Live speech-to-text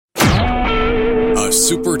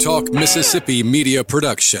SuperTalk Mississippi media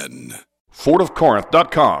production.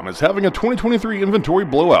 FordofCorinth.com is having a 2023 inventory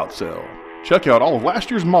blowout sale. Check out all of last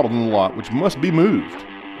year's models in the lot, which must be moved.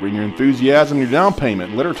 Bring your enthusiasm and your down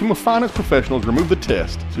payment and let our team of finance professionals remove the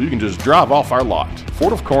test so you can just drive off our lot.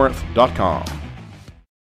 FordofCorinth.com.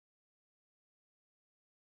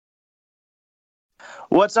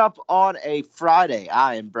 What's up on a Friday?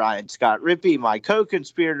 I am Brian Scott Rippey. My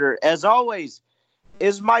co-conspirator, as always,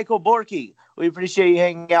 is Michael Borky. We appreciate you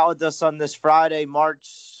hanging out with us on this Friday,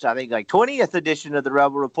 March, 20th edition of the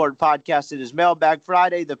Rebel Report podcast. It is Mailbag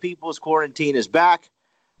Friday. The People's Quarantine is back.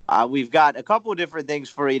 We've got a couple of different things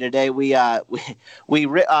for you today. We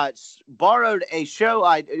borrowed a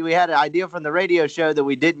show. We had an idea from the radio show that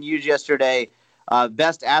we didn't use yesterday.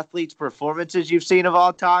 Best athletes' performances you've seen of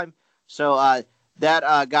all time. So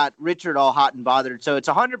that got Richard all hot and bothered. So it's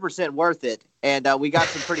 100% worth it. And we got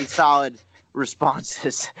some pretty solid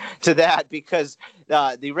responses to that because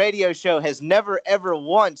the radio show has never, ever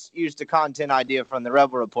once used a content idea from the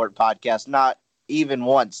Rebel Report podcast. Not even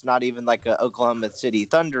once. Not even like a Oklahoma City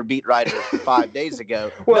Thunder beat writer 5 days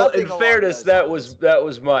ago. Well, in fairness, that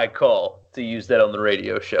was my call to use that on the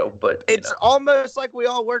radio show. But it's almost like we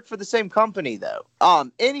all work for the same company, though.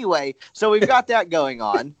 Anyway, so we've got that going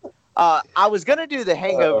on. I was gonna do the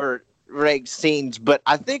Hangover rank scenes, but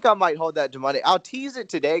I think I might hold that to Monday. I'll tease it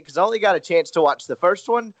today because I only got a chance to watch the first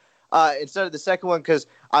one instead of the second one because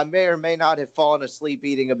I may or may not have fallen asleep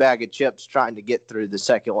eating a bag of chips trying to get through the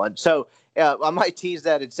second one. So I might tease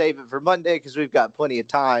that and save it for Monday because we've got plenty of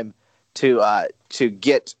time to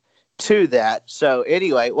get to that. So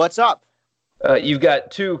anyway, what's up? You've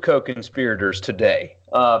got two co-conspirators today.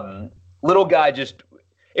 Little guy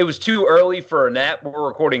it was too early for a nap. We're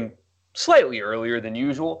recording slightly earlier than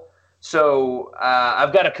usual. So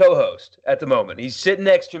I've got a co-host at the moment. He's sitting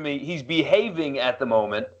next to me. He's behaving at the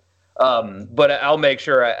moment, but I'll make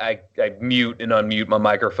sure I mute and unmute my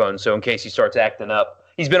microphone. So in case he starts acting up,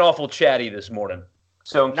 he's been awful chatty this morning.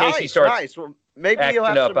 So in case he starts well, maybe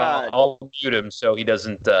acting up, I'll mute him so he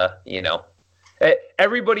doesn't,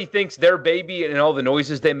 Everybody thinks their baby and all the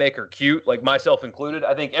noises they make are cute, like myself included.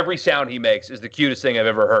 I think every sound he makes is the cutest thing I've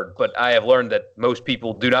ever heard. But I have learned that most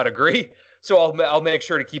people do not agree. So I'll make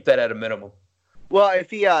sure to keep that at a minimum. Well, if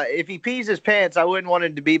he pees his pants, I wouldn't want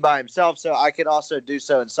him to be by himself, so I could also do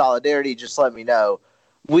so in solidarity. Just let me know.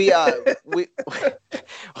 We'll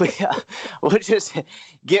just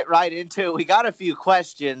get right into it. We got a few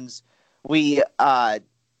questions. But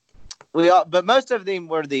most of them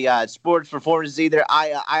were the sports performances. Either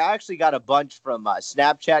I actually got a bunch from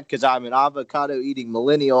Snapchat because I'm an avocado eating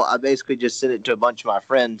millennial. I basically just sent it to a bunch of my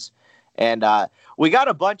friends. And we got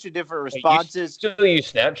a bunch of different responses. You still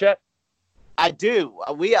use Snapchat? I do.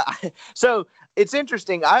 So it's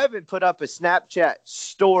interesting. I haven't put up a Snapchat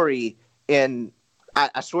story in,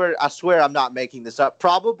 I swear I'm not making this up,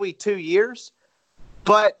 probably 2 years.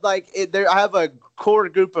 But I have a core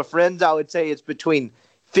group of friends. I would say it's between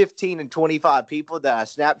 15 and 25 people that I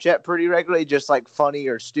Snapchat pretty regularly, just like funny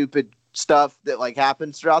or stupid stuff that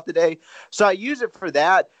happens throughout the day. So I use it for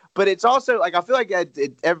that. But it's also I feel like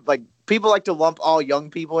people like to lump all young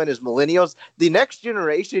people in as millennials. The next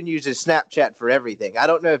generation uses Snapchat for everything. I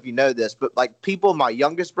don't know if you know this, but people my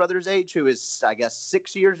youngest brother's age, who is I guess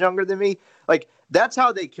 6 years younger than me, that's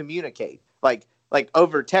how they communicate. Like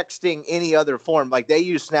over texting, any other form. They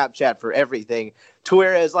use Snapchat for everything. To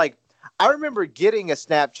whereas I remember getting a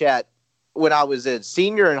Snapchat when I was a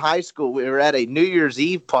senior in high school. We were at a New Year's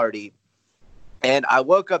Eve party. And I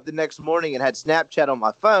woke up the next morning and had Snapchat on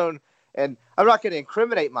my phone. And I'm not going to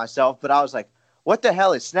incriminate myself, but I was like, what the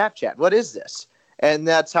hell is Snapchat? What is this? And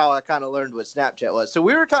that's how I kind of learned what Snapchat was. So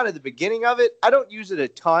we were kind of the beginning of it. I don't use it a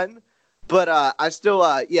ton, but I still,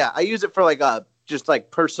 I use it for just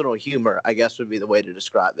personal humor, I guess would be the way to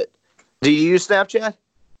describe it. Do you use Snapchat?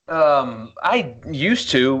 I used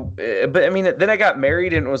to, but then I got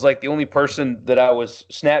married and it was the only person that I was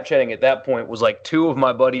Snapchatting at that point was two of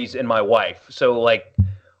my buddies and my wife. So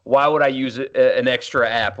why would I use an extra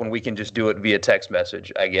app when we can just do it via text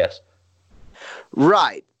message, I guess?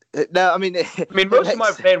 Right. No, most of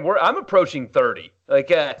my I'm approaching 30.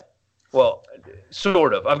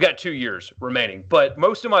 Sort of. I've got 2 years remaining, but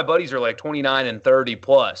most of my buddies are 29 and 30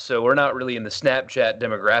 plus. So we're not really in the Snapchat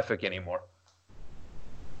demographic anymore.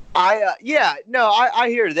 I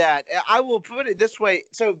hear that. I will put it this way.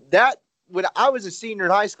 So that when I was a senior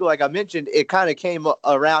in high school, like I mentioned, it kind of came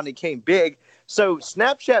around and came big. So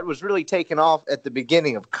Snapchat was really taken off at the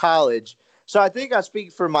beginning of college. So I think I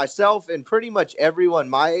speak for myself and pretty much everyone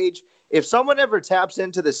my age. If someone ever taps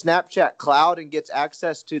into the Snapchat cloud and gets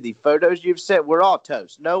access to the photos you've sent, we're all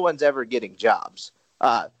toast. No one's ever getting jobs.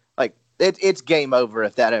 It's game over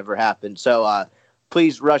if that ever happens. So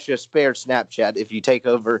please, Russia, spare Snapchat if you take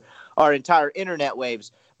over our entire internet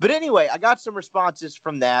waves. But anyway, I got some responses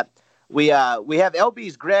from that. We have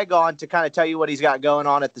LB's Greg on to kind of tell you what he's got going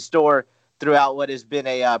on at the store throughout what has been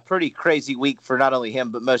a pretty crazy week for not only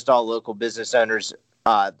him, but most all local business owners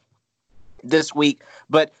this week.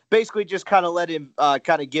 But basically just kind of let him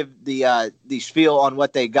kind of give the spiel on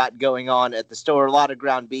what they got going on at the store. A lot of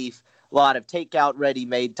ground beef, a lot of takeout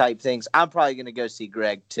ready-made type things. I'm probably going to go see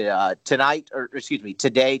Greg today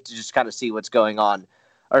to just kind of see what's going on,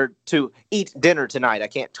 or to eat dinner tonight. I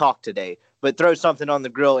can't talk today, but throw something on the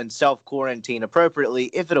grill and self-quarantine appropriately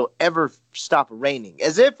if it'll ever stop raining.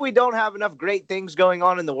 As if we don't have enough great things going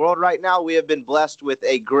on in the world right now, we have been blessed with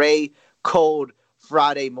a gray, cold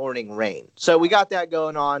Friday morning rain. So we got that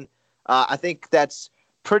going on. I think that's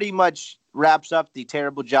pretty much wraps up the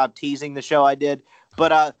terrible job teasing the show I did.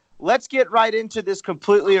 But let's get right into this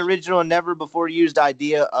completely original and never before used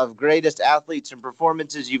idea of greatest athletes and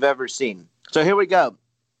performances you've ever seen. So here we go.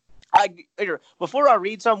 Before I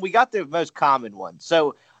read some, we got the most common one.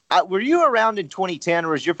 So were you around in 2010,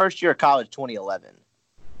 or was your first year of college 2011?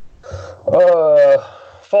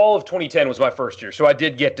 Fall of 2010 was my first year, so I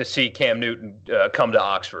did get to see Cam Newton come to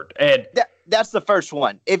Oxford. And that's the first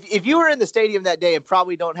one. If you were in the stadium that day and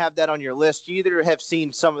probably don't have that on your list, you either have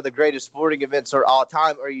seen some of the greatest sporting events or all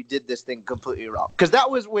time, or you did this thing completely wrong. Because that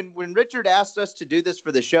was when Richard asked us to do this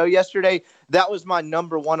for the show yesterday, that was my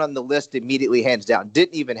number one on the list immediately, hands down.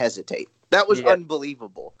 Didn't even hesitate. That was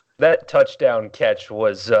unbelievable. That touchdown catch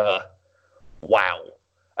was wow.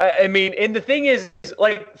 I mean, and the thing is,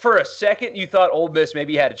 like, for a second, you thought Ole Miss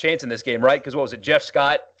maybe had a chance in this game, right? Because what was it, Jeff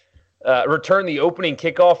Scott returned the opening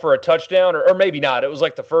kickoff for a touchdown, or maybe not. It was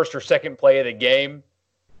like the first or second play of the game.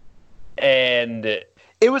 And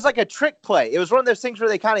it was like a trick play. It was one of those things where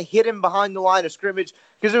they kind of hit him behind the line of scrimmage,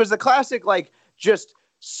 because it was the classic, like, just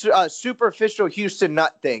superficial Houston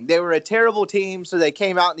nut thing. They were a terrible team, so they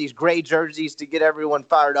came out in these gray jerseys to get everyone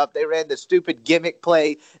fired up. They ran the stupid gimmick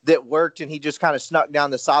play that worked, and he just kind of snuck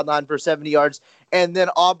down the sideline for 70 yards, and then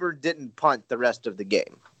Auburn didn't punt the rest of the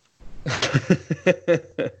game.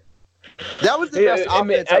 That was the best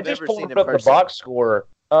offense I've ever seen in person. I just pulled up the box score.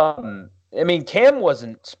 I mean, Cam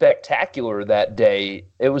wasn't spectacular that day.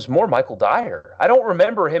 It was more Michael Dyer. I don't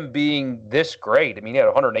remember him being this great. I mean, he had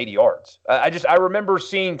 180 yards. I remember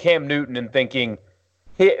seeing Cam Newton and thinking,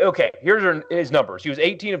 okay, here's his numbers. He was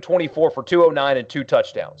 18 of 24 for 209 and 2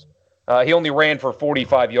 touchdowns. He only ran for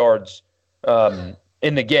 45 yards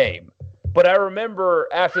in the game. But I remember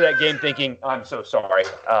after that game thinking, I'm so sorry.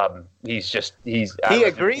 He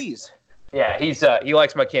agrees. Yeah, he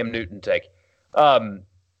likes my Cam Newton take.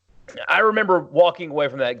 I remember walking away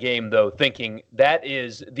from that game, though, thinking that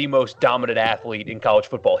is the most dominant athlete in college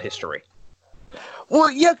football history. Well,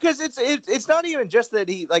 yeah, because it's not even just that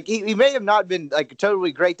he may have not been like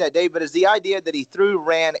totally great that day, but it's the idea that he threw,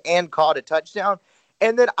 ran, and caught a touchdown.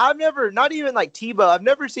 And then I've never, not even like Tebow, I've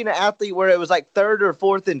never seen an athlete where it was like 3rd or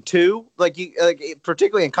 4th and 2,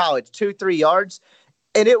 particularly in college, 2-3 yards.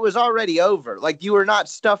 And it was already over. Like, you were not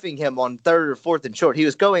stuffing him on 3rd or 4th and short. He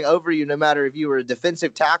was going over you no matter if you were a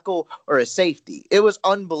defensive tackle or a safety. It was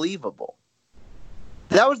unbelievable.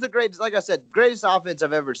 That was the greatest, like I said, greatest offense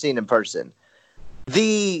I've ever seen in person.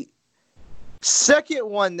 The second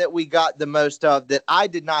one that we got the most of that I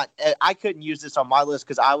couldn't use this on my list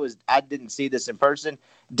because I didn't see this in person.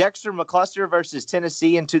 Dexter McCluster versus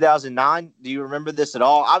Tennessee in 2009. Do you remember this at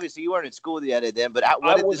all? Obviously, you weren't in school the other then, but I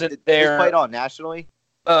wasn't there. This played on nationally?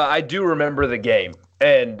 I do remember the game.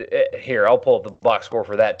 And here, I'll pull up the box score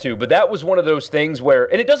for that too. But that was one of those things where,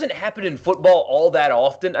 and it doesn't happen in football all that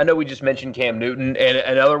often. I know we just mentioned Cam Newton, and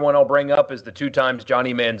another one I'll bring up is the 2 times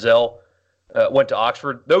Johnny Manziel went to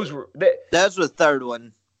Oxford. That's the third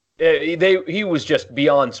one. He was just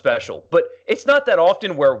beyond special. But it's not that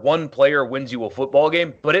often where one player wins you a football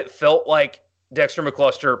game, but it felt like Dexter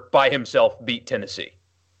McCluster by himself beat Tennessee.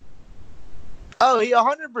 Oh, he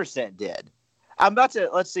 100% did.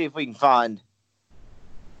 Let's see if we can find.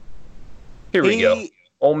 Here we go.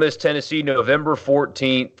 Ole Miss, Tennessee, November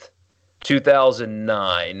 14th,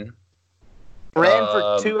 2009. Ran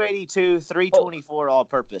for 282, 324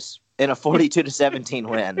 all-purpose in a 42-17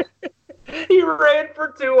 win. He ran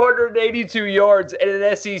for 282 yards in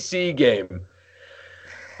an SEC game.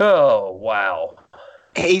 Oh, wow.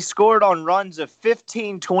 He scored on runs of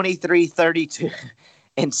 15, 23, 32,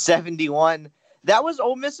 and 71. That was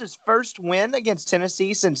Ole Miss's first win against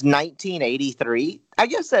Tennessee since 1983. I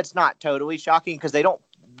guess that's not totally shocking because they don't,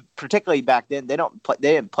 particularly back then, they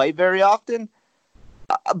didn't play very often.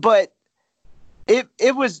 But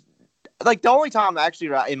it was like the only time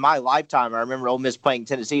actually in my lifetime I remember Ole Miss playing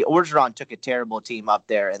Tennessee, Orgeron took a terrible team up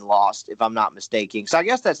there and lost, if I'm not mistaken. So I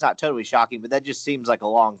guess that's not totally shocking, but that just seems like a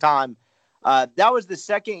long time. That was the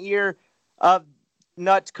second year of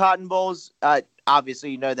Nuts Cotton Bowls.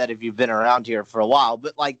 Obviously, you know that if you've been around here for a while,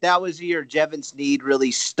 but like that was the year Jevin Sneed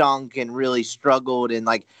really stunk and really struggled, and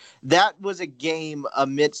like that was a game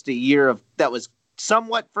amidst a year of that was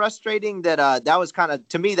somewhat frustrating. That was kind of,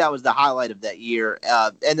 to me, that was the highlight of that year.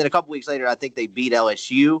 And then a couple weeks later, I think they beat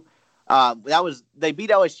LSU. They beat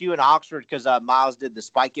LSU in Oxford because Miles did the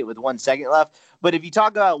spike it with 1 second left. But if you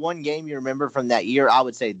talk about one game you remember from that year, I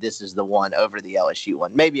would say this is the one over the LSU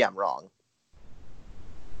one. Maybe I'm wrong.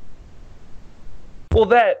 Well,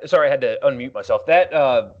 sorry, I had to unmute myself. That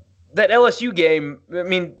LSU game, I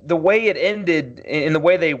mean, the way it ended and the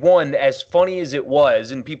way they won, as funny as it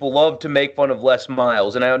was, and people love to make fun of Les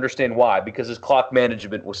Miles, and I understand why, because his clock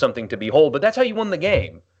management was something to behold, but that's how you won the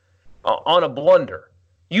game, on a blunder.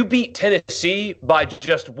 You beat Tennessee by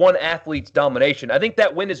just one athlete's domination. I think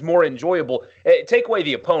that win is more enjoyable. Take away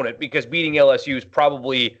the opponent, because beating LSU is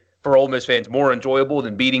probably, for Ole Miss fans, more enjoyable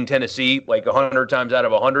than beating Tennessee like 100 times out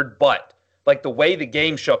of 100, but like the way the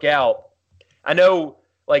game shook out, I know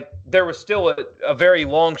like there was still a very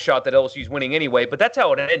long shot that LSU's winning anyway, but that's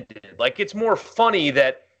how it ended. Like it's more funny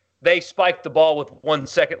that they spiked the ball with 1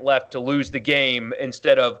 second left to lose the game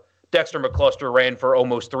instead of Dexter McCluster ran for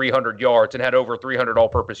almost 300 yards and had over 300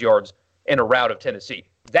 all-purpose yards in a rout of Tennessee.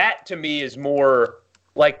 That to me is more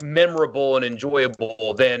like memorable and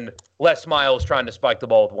enjoyable than Les Miles trying to spike the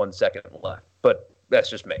ball with 1 second left. But that's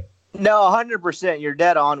just me. No, 100%. You're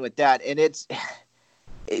dead on with that. And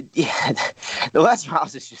the Les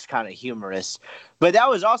Miles is just kind of humorous. But that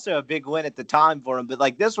was also a big win at the time for him. But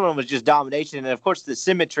like this one was just domination. And of course, the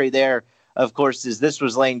symmetry there, of course, is this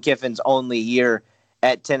was Lane Kiffin's only year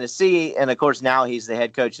at Tennessee. And of course, now he's the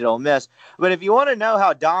head coach at Ole Miss. But if you want to know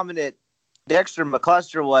how dominant Dexter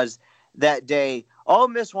McCluster was that day, Ole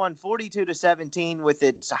Miss won 42-17 with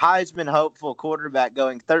its Heisman hopeful quarterback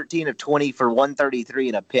going 13 of 20 for 133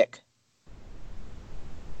 and a pick.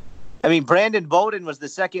 I mean, Brandon Bolden was the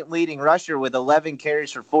second leading rusher with 11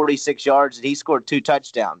 carries for 46 yards, and he scored 2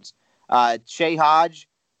 touchdowns. Shea Hodge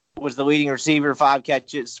was the leading receiver, 5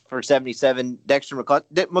 catches for 77. Dexter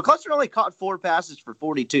McCluster only caught 4 passes for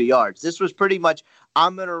 42 yards. This was pretty much,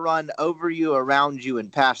 I'm going to run over you, around you,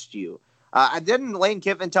 and past you. Didn't Lane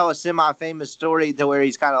Kiffin tell a semi-famous story to where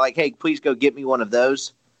he's kind of like, hey, please go get me one of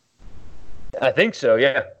those? I think so,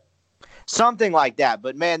 yeah. Something like that.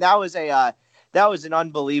 But, man, that was an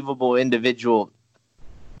unbelievable individual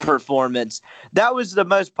performance. That was the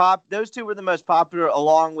most those two were the most popular,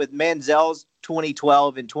 along with Manziel's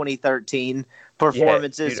 2012 and 2013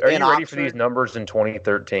 performances. Yeah, dude, are you ready for these numbers in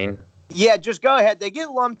 2013? Yeah, just go ahead. They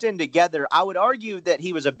get lumped in together. I would argue that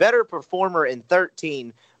he was a better performer in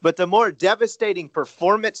 13, but the more devastating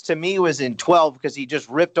performance to me was in 12 because he just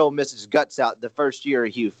ripped Ole Miss's guts out the first year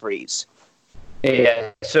of Hugh Freeze.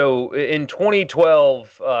 Yeah, so in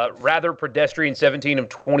 2012, rather pedestrian 17 of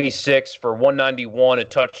 26 for 191, a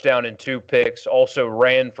touchdown and 2 picks, also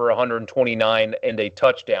ran for 129 and a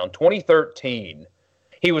touchdown. 2013,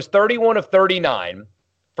 he was 31 of 39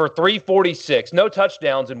 for 346, no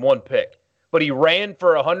touchdowns and 1 pick, but he ran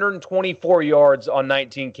for 124 yards on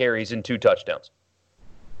 19 carries and 2 touchdowns.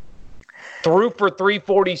 Threw for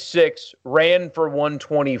 346, ran for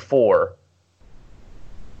 124.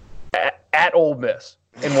 At Ole Miss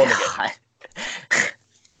and won the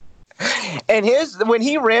game. And when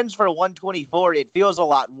he runs for 124, it feels a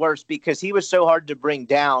lot worse because he was so hard to bring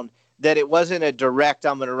down that it wasn't a direct,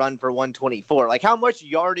 I'm going to run for 124. Like, how much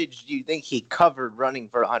yardage do you think he covered running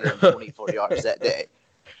for 124 yards that day?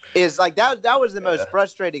 Is like that was the most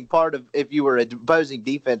frustrating part of if you were a opposing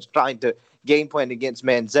defense trying to game plan against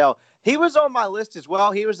Manziel. He was on my list as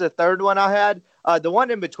well. He was the third one I had. The one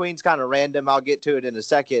in between is kind of random. I'll get to it in a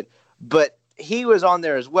second. But he was on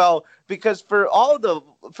there as well because for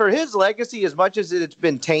his legacy, as much as it's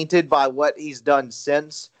been tainted by what he's done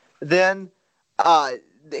since then,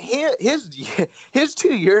 his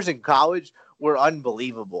 2 years in college were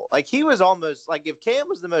unbelievable. Like he was almost like if Cam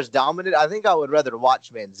was the most dominant, I think I would rather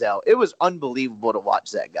watch Manziel. It was unbelievable to watch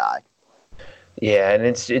that guy. Yeah, and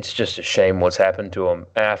it's just a shame what's happened to him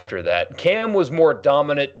after that. Cam was more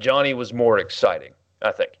dominant. Johnny was more exciting,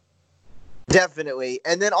 I think. Definitely.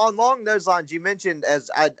 And then along those lines, you mentioned,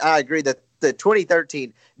 as I agree, that the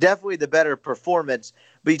 2013, definitely the better performance.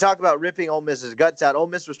 But you talk about ripping Ole Miss's guts out. Ole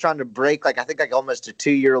Miss was trying to break, I think almost a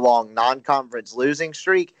 2-year-long non-conference losing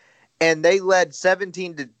streak. And they led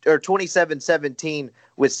 27-17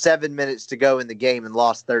 with 7 minutes to go in the game and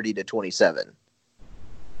lost 30-27.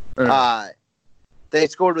 They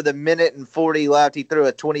scored with 1:40 left. He threw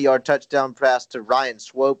a 20-yard touchdown pass to Ryan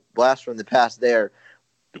Swope, blast from the pass there,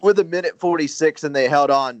 with 1:46, and they held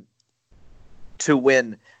on to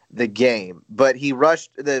win the game. But he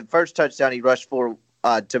rushed the first touchdown. He rushed for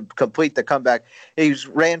to complete the comeback. He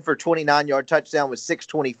ran for 29-yard touchdown with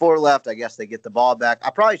 6:24 left. I guess they get the ball back. I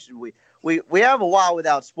probably should. We have a while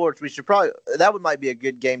without sports. We should probably might be a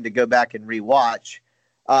good game to go back and rewatch.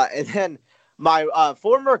 And then my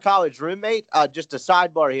former college roommate, just a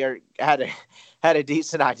sidebar here, had a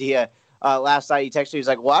decent idea last night. He texted me. He's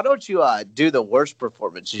like, "Why don't you do the worst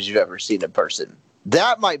performances you've ever seen in person?"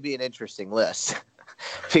 That might be an interesting list.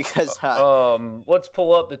 Because let's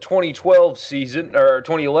pull up the 2012 season or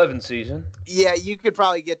 2011 season. Yeah, you could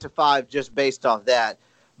probably get to 5 just based off that.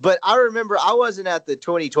 But I remember I wasn't at the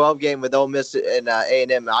 2012 game with Ole Miss and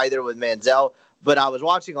A&M either with Manziel, but I was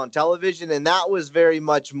watching on television, and that was very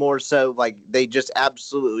much more so like they just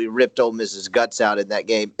absolutely ripped Ole Miss's guts out in that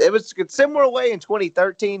game. It was a similar way in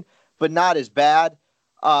 2013, but not as bad.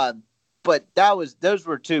 But those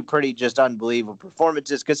were two pretty just unbelievable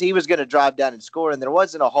performances because he was going to drive down and score, and there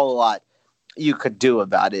wasn't a whole lot you could do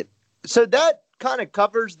about it. So that kind of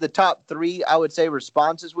covers the top 3, I would say,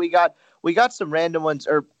 responses we got. We got some random ones,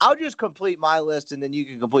 or I'll just complete my list, and then you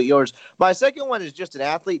can complete yours. My second one is just an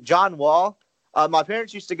athlete, John Wall. My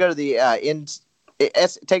parents used to go to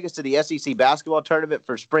take us to the SEC basketball tournament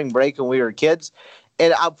for spring break when we were kids.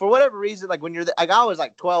 And for whatever reason, like when I was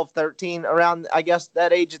like 12, 13, around, I guess,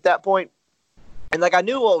 that age at that point. And like I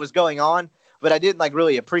knew what was going on, but I didn't like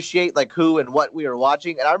really appreciate like who and what we were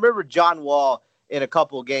watching. And I remember John Wall in a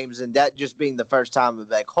couple of games, and that just being the first time of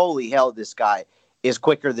like, holy hell, this guy is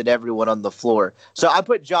quicker than everyone on the floor. So I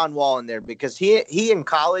put John Wall in there because he in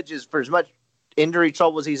college, is for as much injury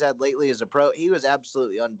trouble as he's had lately as a pro, he was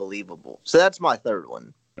absolutely unbelievable. So that's my third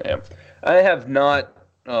one. Yeah, I have not.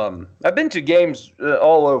 I've been to games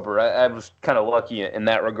all over. I was kind of lucky in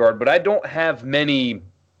that regard, but I don't have many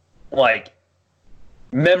like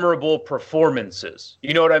memorable performances.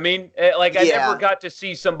 You know what I mean? Like I never got to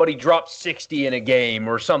see somebody drop 60 in a game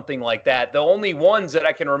or something like that. The only ones that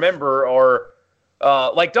I can remember are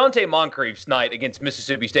like Dante Moncrief's night against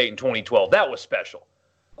Mississippi State in 2012. That was special.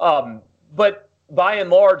 But by and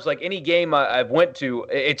large, like any game I've went to,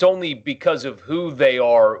 it's only because of who they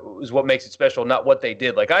are is what makes it special, not what they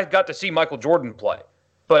did. Like I got to see Michael Jordan play,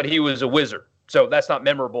 but he was a wizard. So that's not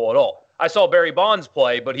memorable at all. I saw Barry Bonds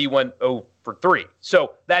play, but he went 0 for 3.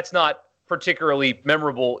 So that's not particularly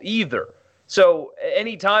memorable either. So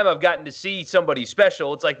anytime I've gotten to see somebody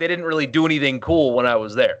special, it's like they didn't really do anything cool when I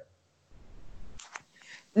was there.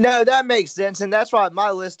 No, that makes sense. And that's why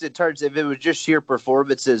my list, in terms of if it was just sheer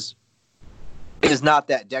performances, is not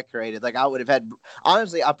that decorated. Like I would have had,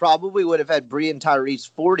 honestly, I probably would have had Breein Tyrese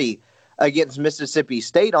 40 against Mississippi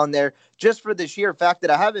State on there just for the sheer fact that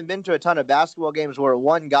I haven't been to a ton of basketball games where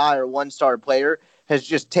one guy or one star player has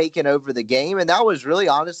just taken over the game. And that was really,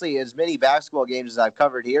 honestly, as many basketball games as I've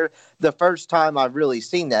covered here, the first time I've really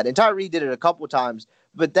seen that. And Tyree did it a couple times,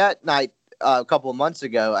 but that night, a couple of months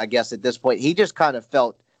ago, I guess at this point, he just kind of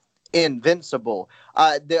felt invincible.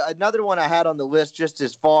 Another one I had on the list just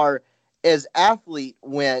as far as athlete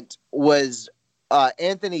went was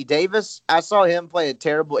Anthony Davis. I saw him play a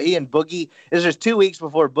terrible. He and Boogie. It was just 2 weeks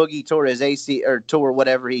before Boogie tore his AC or tore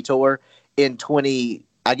whatever he tore in 20.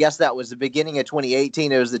 I guess that was the beginning of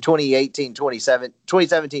 2018. It was the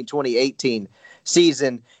 2017-2018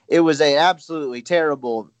 season. It was an absolutely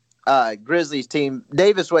terrible Grizzlies team.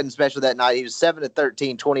 Davis wasn't special that night. He was 7 of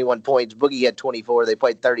 13, 21 points. Boogie had 24. They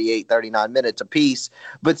played 38, 39 minutes apiece.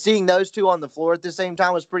 But seeing those two on the floor at the same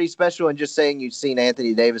time was pretty special. And just saying you've seen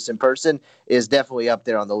Anthony Davis in person is definitely up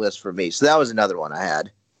there on the list for me. So that was another one I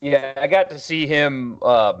had. Yeah, I got to see him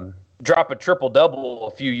drop a triple-double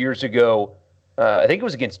a few years ago. I think it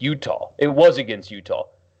was against Utah. It was against Utah.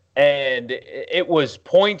 And it was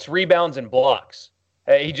points, rebounds, and blocks.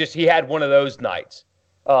 He had one of those nights.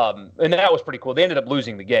 And that was pretty cool. They ended up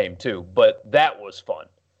losing the game too, but that was fun.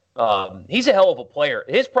 He's a hell of a player.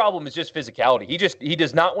 His problem is just physicality. He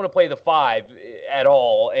does not want to play the 5 at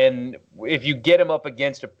all. And if you get him up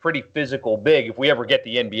against a pretty physical big, if we ever get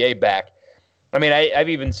the NBA back, I mean, I've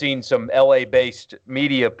even seen some LA-based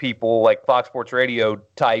media people like Fox Sports Radio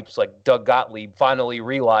types like Doug Gottlieb finally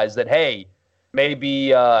realize that, hey,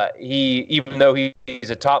 maybe he, even though he's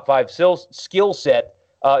a top 5 skill set,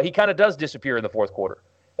 he kind of does disappear in the fourth quarter.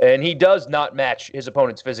 And he does not match his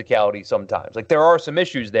opponent's physicality sometimes. Like, there are some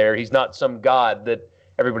issues there. He's not some god that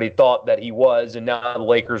everybody thought that he was, and now the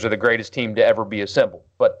Lakers are the greatest team to ever be assembled.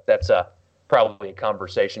 But that's probably a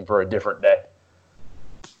conversation for a different day.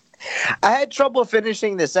 I had trouble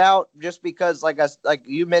finishing this out just because, like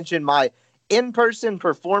you mentioned, my in-person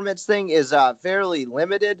performance thing is fairly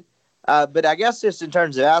limited. But I guess just in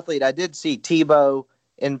terms of athlete, I did see Tebow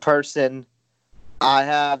in person. I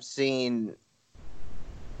have seen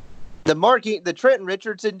the Trenton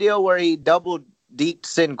Richardson deal where he double-deeked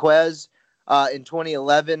Sinquez in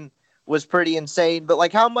 2011 was pretty insane. But,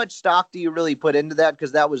 like, how much stock do you really put into that?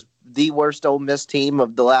 Because that was the worst Ole Miss team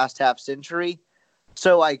of the last half century.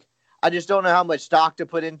 So, like, I just don't know how much stock to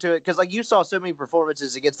put into it. Because, like, you saw so many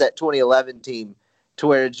performances against that 2011 team to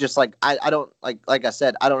where it's just like, I don't, like I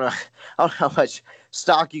said, I don't know how much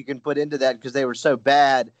stock you can put into that because they were so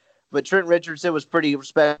bad. But Trent Richardson was pretty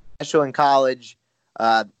special in college.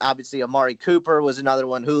 Obviously, Amari Cooper was another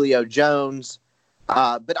one, Julio Jones.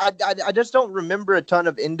 But I just don't remember a ton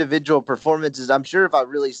of individual performances. I'm sure if I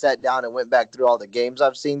really sat down and went back through all the games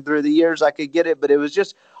I've seen through the years, I could get it. But it was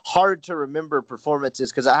just hard to remember performances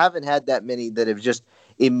because I haven't had that many that have just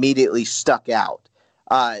immediately stuck out.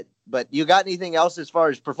 But you got anything else as far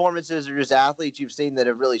as performances or just athletes you've seen that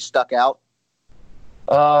have really stuck out?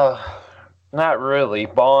 Not really.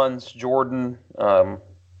 Bonds, Jordan,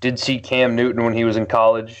 did see Cam Newton when he was in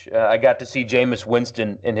college. I got to see Jameis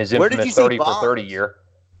Winston in his infamous 30 for 30 year.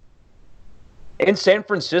 In San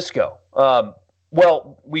Francisco.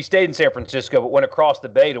 Well, we stayed in San Francisco, but went across the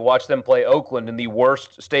bay to watch them play Oakland in the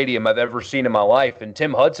worst stadium I've ever seen in my life. And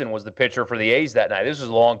Tim Hudson was the pitcher for the A's that night. This was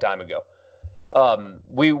a long time ago.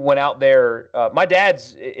 We went out there. My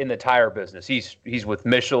dad's in the tire business. He's with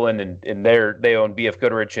Michelin, and they own BF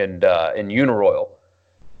Goodrich and Uniroyal.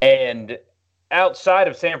 And outside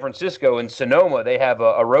of San Francisco in Sonoma, they have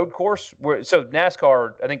a road course so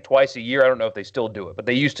NASCAR, I think twice a year. I don't know if they still do it, but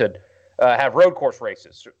they used to have road course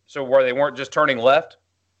races. So where they weren't just turning left.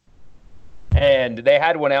 And they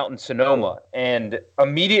had one out in Sonoma. And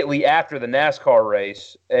immediately after the NASCAR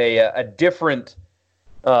race, a different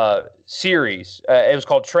series, it was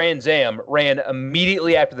called Trans Am, ran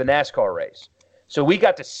immediately after the NASCAR race. So we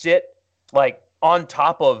got to sit like on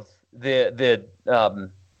top of the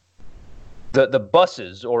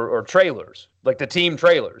buses or trailers, like the team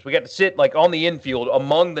trailers. We got to sit like on the infield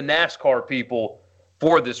among the NASCAR people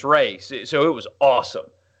for this race. So it was awesome.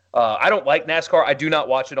 I don't like NASCAR. I do not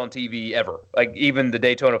watch it on TV ever. Like even the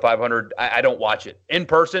Daytona 500, I don't watch it. In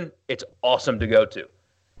person, it's awesome to go to.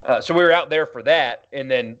 So we were out there for that and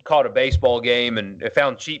then caught a baseball game and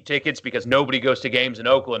found cheap tickets because nobody goes to games in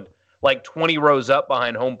Oakland, like 20 rows up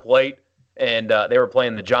behind home plate. And they were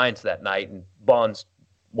playing the Giants that night, and Bonds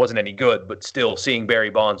wasn't any good, but still seeing Barry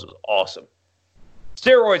Bonds was awesome.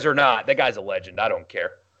 Steroids or not, that guy's a legend. I don't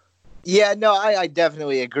care. Yeah, no, I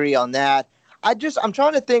definitely agree on that. I'm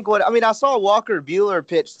trying to think I saw Walker Buehler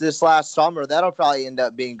pitch this last summer. That'll probably end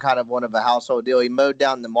up being kind of one of a household deal. He mowed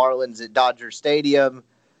down the Marlins at Dodger Stadium.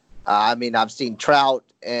 I've seen Trout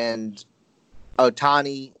and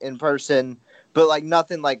Ohtani in person, but like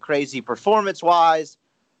nothing like crazy performance-wise.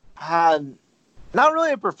 Not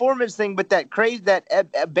really a performance thing, but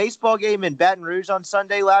that baseball game in Baton Rouge on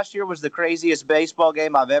Sunday last year was the craziest baseball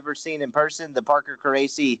game I've ever seen in person. The Parker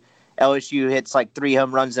Caracci LSU hits like 3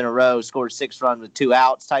 home runs in a row, scores 6 runs with 2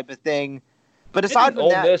 outs type of thing. But aside from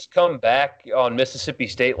that, Ole Miss come back on Mississippi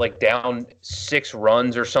State like down 6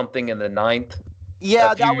 runs or something in the 9th.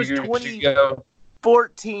 Yeah, that was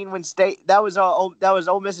 2014 when State. That was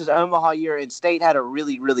Ole Miss's Omaha year, and State had a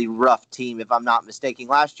really, really rough team, if I'm not mistaken,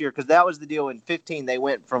 last year. Because that was the deal. In 2015, they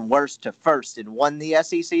went from worst to first and won the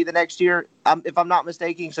SEC the next year, if I'm not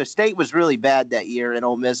mistaken. So State was really bad that year, and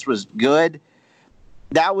Ole Miss was good.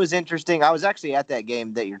 That was interesting. I was actually at that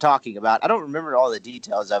game that you're talking about. I don't remember all the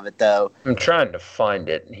details of it, though. I'm trying to find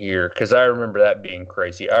it here because I remember that being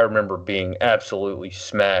crazy. I remember being absolutely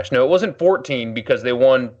smashed. No, it wasn't 14 because they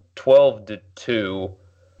won 12-2,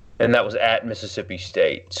 and that was at Mississippi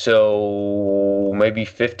State. So maybe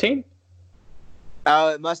 15? Oh,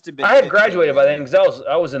 it must have been. I had graduated by then because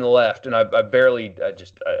I was in the left, and I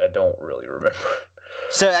don't really remember.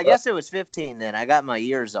 So I guess it was 15 then. I got my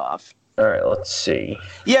years off. All right, let's see.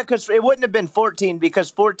 Yeah, because it wouldn't have been 14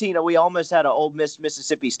 because 14 we almost had an Ole Miss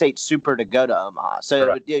Mississippi State Super to go to Omaha. So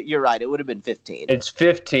right. You're right. It would have been 15. It's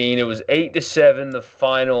 15. It was 8-7 the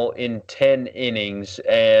final in 10 innings,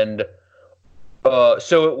 and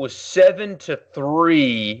so it was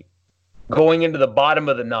 7-3 going into the bottom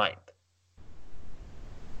of the 9th.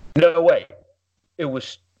 No, wait. It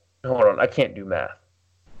was. Hold on. I can't do math.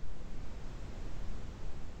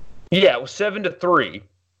 Yeah, it was 7-3.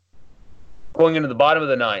 Going into the bottom of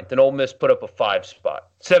the 9th, and Ole Miss put up a 5 spot.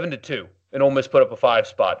 7-2, and Ole Miss put up a 5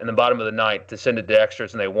 spot in the bottom of the 9th to send it to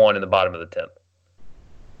extras, and they won in the bottom of the 10th.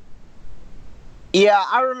 Yeah,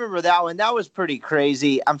 I remember that one. That was pretty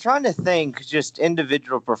crazy. I'm trying to think just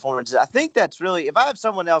individual performances. I think that's really, if I have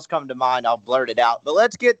someone else come to mind, I'll blurt it out. But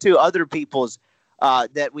let's get to other people's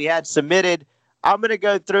that we had submitted. I'm going to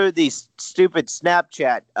go through these stupid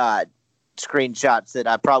Snapchat screenshots that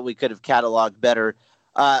I probably could have cataloged better.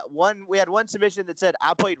 We had one submission that said,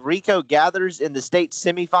 I played Rico Gathers in the state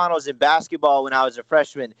semifinals in basketball when I was a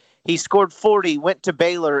freshman. He scored 40, went to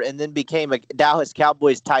Baylor, and then became a Dallas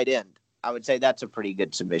Cowboys tight end. I would say that's a pretty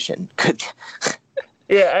good submission.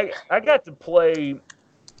 Yeah, I got to play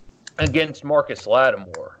against Marcus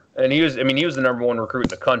Lattimore, and he was the number one recruit in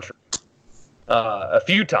the country. A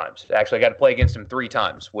few times, actually. I got to play against him 3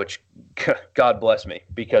 times, which, God bless me,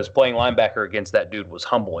 because playing linebacker against that dude was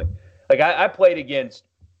humbling. Like, I played against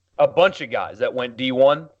a bunch of guys that went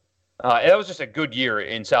D1. And that was just a good year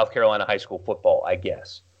in South Carolina high school football, I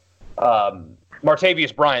guess.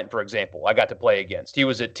 Martavius Bryant, for example, I got to play against. He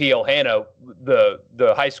was at T.L. Hanna, the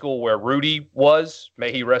high school where Rudy was.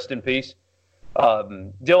 May he rest in peace.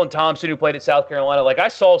 Dylan Thompson, who played at South Carolina. Like, I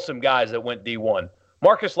saw some guys that went D1.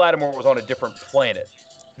 Marcus Lattimore was on a different planet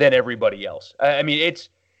than everybody else. I mean, it's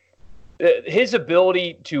his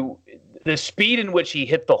ability to – the speed in which he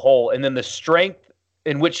hit the hole and then the strength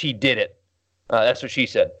in which he did it, that's what she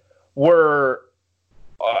said, were –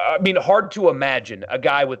 hard to imagine a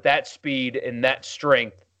guy with that speed and that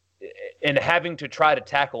strength and having to try to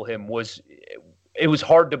tackle him was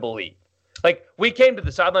hard to believe. Like, we came to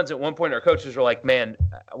the sidelines at one point, our coaches were like, man,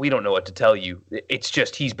 we don't know what to tell you. It's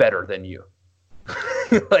just he's better than you.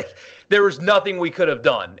 Like, there was nothing we could have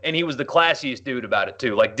done. And he was the classiest dude about it,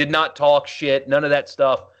 too. Like, did not talk shit, none of that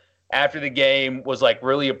stuff. After the game was, like,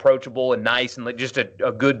 really approachable and nice and like just a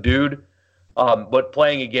good dude. But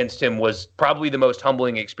playing against him was probably the most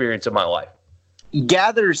humbling experience of my life.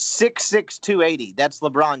 Gathers 6'6", 280. That's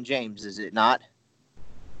LeBron James, is it not?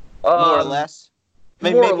 More or less?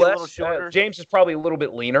 Maybe more or less. A little shorter. James is probably a little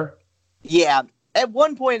bit leaner. Yeah. At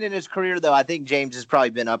one point in his career, though, I think James has probably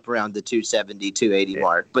been up around the 270, 280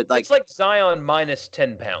 mark. But it's like Zion minus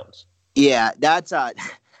 10 pounds. Yeah, that's man,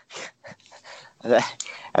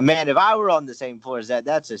 if I were on the same floor as that,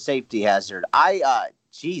 that's a safety hazard.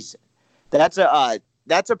 Jeez. That's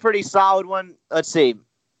a pretty solid one. Let's see.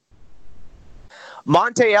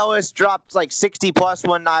 Monte Ellis dropped like 60-plus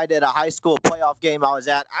one night at a high school playoff game I was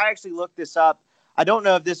at. I actually looked this up. I don't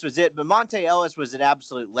know if this was it, but Monte Ellis was an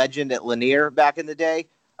absolute legend at Lanier back in the day.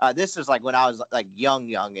 This is like when I was like young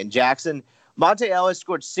in Jackson. Monte Ellis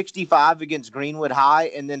scored 65 against Greenwood High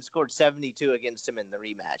and then scored 72 against him in the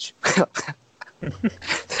rematch.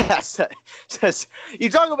 You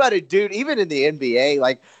talk about a dude, even in the NBA,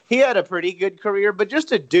 like he had a pretty good career, but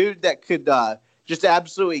just a dude that could just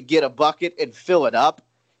absolutely get a bucket and fill it up.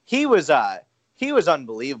 He was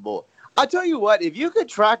unbelievable. I tell you what, if you could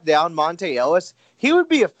track down Monte Ellis, he would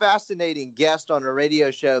be a fascinating guest on a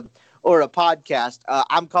radio show or a podcast.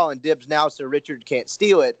 I'm calling dibs now, so Richard can't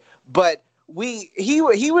steal it. But he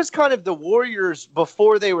was kind of the Warriors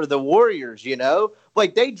before they were the Warriors, you know?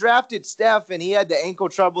 Like, they drafted Steph, and he had the ankle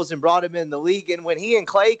troubles and brought him in the league. And when he and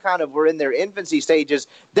Clay kind of were in their infancy stages,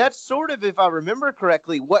 that's sort of, if I remember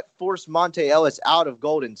correctly, what forced Monte Ellis out of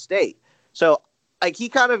Golden State. So, like, he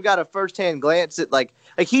kind of got a firsthand glance at, I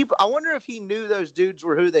wonder if he knew those dudes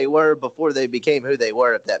were who they were before they became who they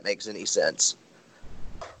were, if that makes any sense.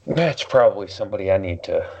 That's probably somebody I need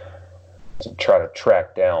to try to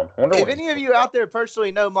track down. If any of you out there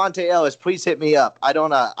personally know Monte Ellis, please hit me up. I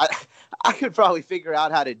don't I could probably figure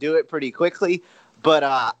out how to do it pretty quickly, but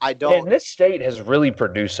I don't. And this state has really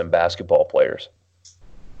produced some basketball players.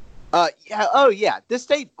 Yeah. This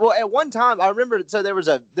state. Well, at one time I remember. So there was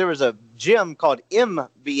a gym called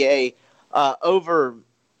MBA over,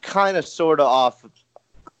 kind of sort of off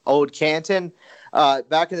Old Canton,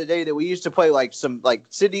 back in the day that we used to play like some like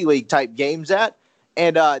city league type games at.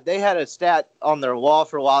 And they had a stat on their wall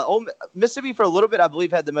for a while. Mississippi, for a little bit, I believe,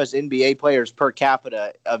 had the most NBA players per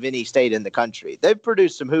capita of any state in the country. They've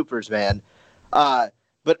produced some hoopers, man.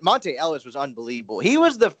 But Monte Ellis was unbelievable. He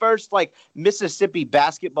was the first, Mississippi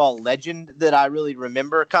basketball legend that I really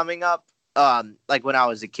remember coming up, when I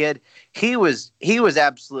was a kid. He was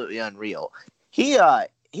absolutely unreal. He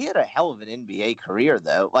had a hell of an NBA career,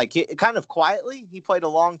 though. Kind of quietly, he played a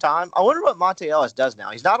long time. I wonder what Monte Ellis does now.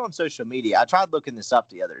 He's not on social media. I tried looking this up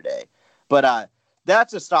the other day. But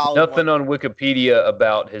that's a solid Nothing on Wikipedia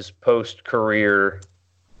about his post-career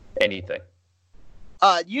anything.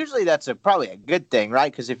 Usually that's probably a good thing, right?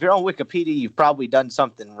 Because if you're on Wikipedia, you've probably done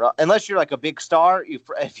something wrong. Unless you're like a big star,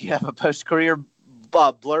 if you have a post-career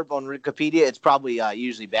blurb on Wikipedia, it's probably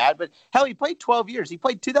usually bad. But hell, he played 12 years. He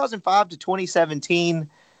played 2005 to 2017,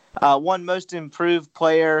 won Most Improved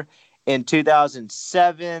Player, in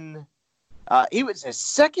 2007. He was a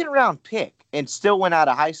second-round pick and still went out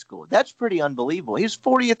of high school. That's pretty unbelievable. He was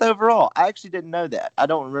 40th overall. I actually didn't know that. I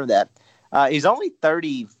don't remember that. He's only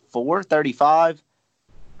 34, 35.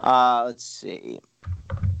 Let's see.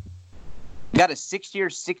 Got a 6-year,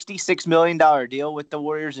 $66 million deal with the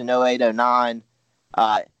Warriors in 08-09.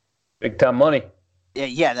 Big-time money.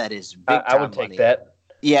 Yeah, that is big-time I would take money. that.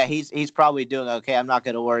 Yeah, he's probably doing okay. I'm not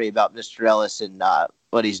going to worry about Mr. Ellis and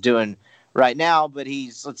what he's doing right now, but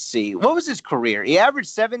let's see. What was his career? He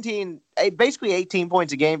averaged basically 18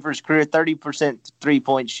 points a game for his career, 30%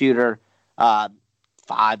 three-point shooter, 5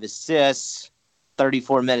 assists,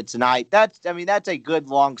 34 minutes a night. That's a good,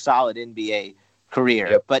 long, solid NBA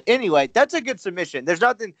career. Yep. But anyway, that's a good submission. There's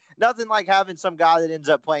nothing like having some guy that ends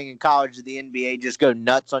up playing in college or the NBA just go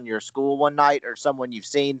nuts on your school one night or someone you've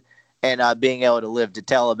seen and being able to live to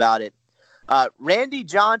tell about it. Randy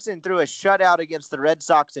Johnson threw a shutout against the Red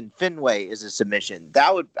Sox in Fenway as a submission.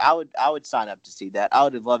 I would sign up to see that. I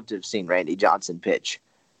would have loved to have seen Randy Johnson pitch.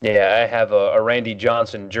 Yeah, I have a Randy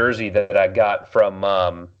Johnson jersey that I got from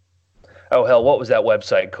what was that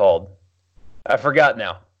website called? I forgot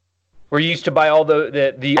now. Where you used to buy all the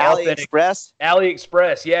AliExpress?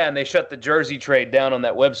 AliExpress, yeah, and they shut the jersey trade down on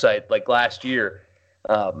that website like last year.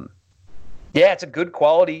 Yeah, it's a good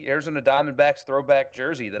quality Arizona Diamondbacks throwback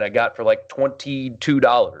jersey that I got for like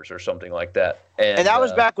 $22 or something like that. And that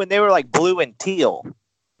was back when they were like blue and teal.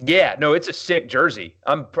 Yeah, no, it's a sick jersey.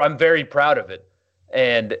 I'm very proud of it.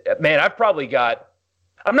 And man,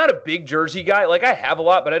 I'm not a big jersey guy. Like I have a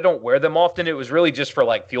lot, but I don't wear them often. It was really just for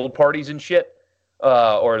like field parties and shit,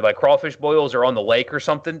 or like crawfish boils or on the lake or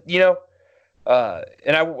something, you know.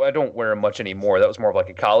 And I don't wear them much anymore. That was more of like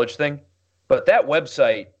a college thing. But that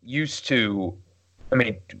website used to,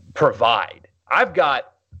 provide. I've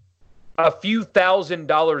got a few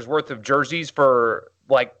 $1,000s worth of jerseys for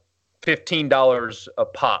like $15 a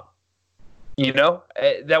pop. You know,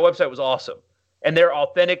 that website was awesome. And they're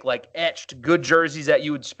authentic, like etched, good jerseys that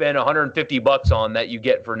you would spend $150 on that you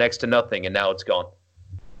get for next to nothing, and now it's gone.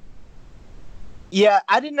 Yeah,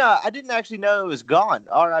 I didn't actually know it was gone.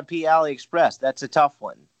 R.I.P. AliExpress. That's a tough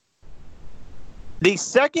one. The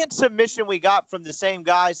second submission we got from the same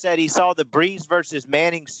guy said he saw the Breeze versus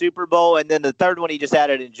Manning Super Bowl, and then the third one he just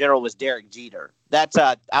added in general was Derek Jeter. That's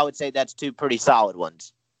I would say that's two pretty solid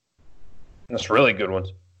ones. That's really good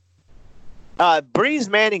ones. Breeze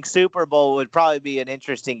Manning Super Bowl would probably be an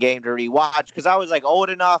interesting game to rewatch because I was like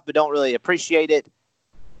old enough but don't really appreciate it.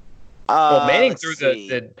 Well, Manning threw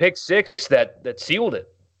the pick six that sealed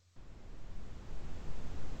it.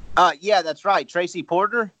 Yeah, that's right. Tracy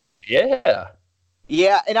Porter. Yeah.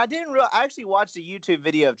 Yeah, and I actually watched a YouTube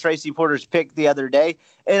video of Tracy Porter's pick the other day,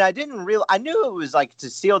 and I knew it was like to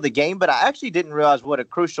seal the game, but I actually didn't realize what a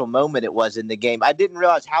crucial moment it was in the game. I didn't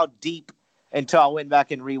realize how deep until I went back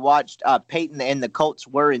and rewatched Peyton and the Colts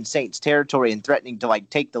were in Saints territory and threatening to like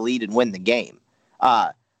take the lead and win the game.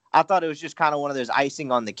 I thought it was just kind of one of those icing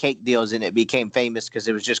on the cake deals, and it became famous because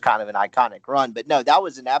it was just kind of an iconic run. But no, that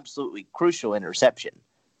was an absolutely crucial interception.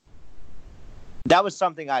 That was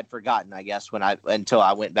something I'd forgotten, I guess, until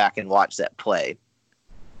I went back and watched that play.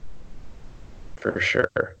 For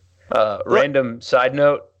sure. Random side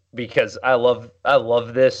note, because I love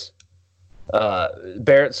this.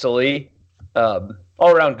 Barrett Sallee, all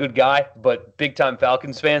around good guy, but big time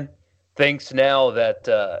Falcons fan, thinks now that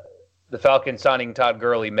the Falcons signing Todd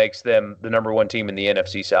Gurley makes them the number one team in the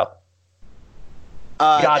NFC South.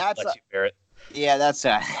 God bless you, Barrett. Yeah,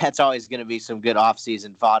 that's always going to be some good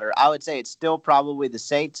offseason fodder. I would say it's still probably the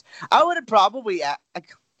Saints. I would have probably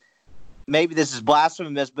maybe this is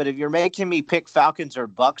blasphemous, but if you're making me pick Falcons or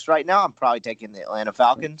Bucks right now, I'm probably taking the Atlanta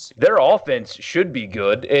Falcons. Their offense should be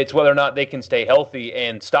good. It's whether or not they can stay healthy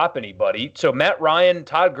and stop anybody. So Matt Ryan,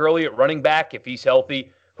 Todd Gurley at running back if he's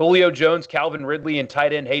healthy, Julio Jones, Calvin Ridley, and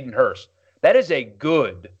tight end Hayden Hurst. That is a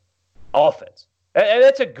good offense. And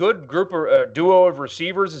that's a good group of duo of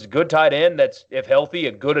receivers. It's a good tight end that's, if healthy,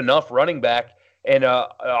 a good enough running back and a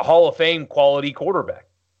Hall of Fame quality quarterback.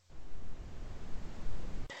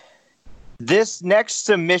 This next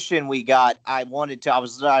submission we got, I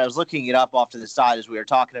was looking it up off to the side as we were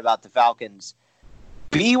talking about the Falcons.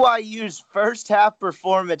 BYU's first half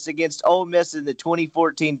performance against Ole Miss in the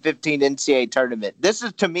 2014-15 NCAA tournament. This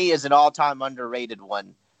is, to me, is an all-time underrated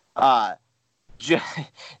one.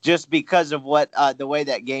 Just because of the way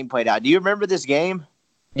that game played out. Do you remember this game?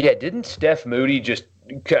 Yeah, didn't Steph Moody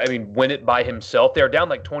win it by himself? They were down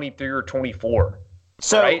like 23 or 24,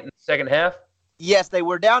 right, in the second half? Yes, they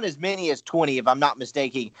were down as many as 20, if I'm not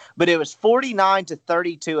mistaken. But it was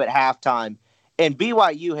 49-32 at halftime. And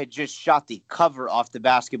BYU had just shot the cover off the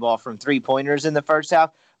basketball from 3-pointers in the first half.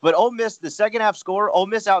 But Ole Miss, the second half score, Ole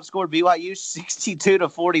Miss outscored BYU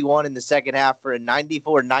 62-41 in the second half for a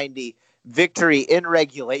 94-90 victory in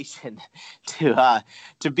regulation to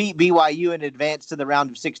beat BYU and advance to the round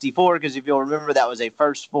of 64. Because if you'll remember, that was a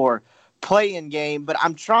first four play-in game. But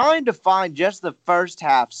I'm trying to find just the first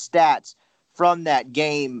half stats from that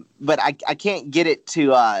game, but I can't get it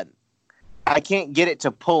to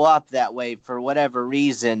pull up that way for whatever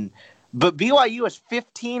reason. But BYU was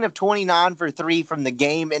 15 of 29 for three from the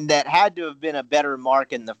game, and that had to have been a better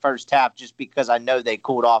mark in the first half just because I know they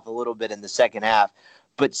cooled off a little bit in the second half.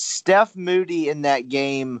 But Steph Moody in that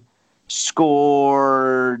game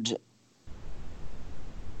scored...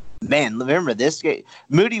 Man, remember this game?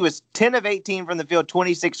 Moody was 10 of 18 from the field,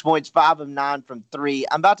 26 points, 5 of 9 from three.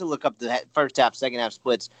 I'm about to look up the first half, second half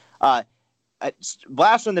splits.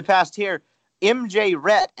 Blast from the past here. MJ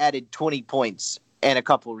Rhett added 20 points and a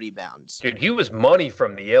couple rebounds. Dude, he was money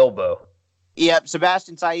from the elbow. Yep,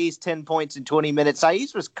 Sebastian Saiz, 10 points in 20 minutes.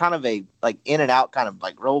 Saiz was kind of a in and out kind of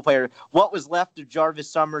role player. What was left of Jarvis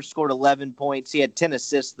Summers scored 11 points. He had 10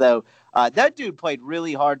 assists, though. That dude played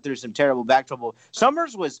really hard through some terrible back trouble.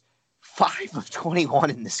 Summers was 5 of 21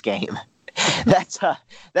 in this game. That's not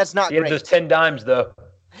great. He had those 10 dimes, though.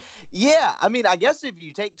 Yeah, I mean, I guess if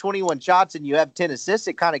you take 21 shots and you have 10 assists,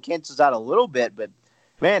 it kind of cancels out a little bit. But,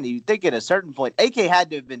 man, you think at a certain point, AK had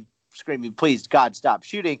to have been screaming, please, God, stop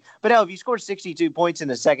shooting. But, hell, if you score 62 points in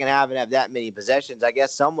the second half and have that many possessions, I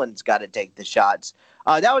guess someone's got to take the shots.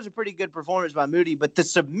 That was a pretty good performance by Moody. But the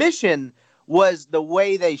submission was the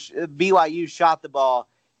way BYU shot the ball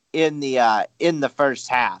in the first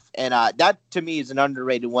half. And that, to me, is an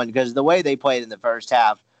underrated one because the way they played in the first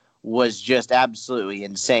half was just absolutely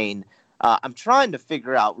insane. I'm trying to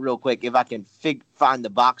figure out real quick if I can find the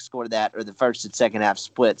box score of that or the first and second half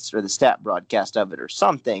splits or the stat broadcast of it or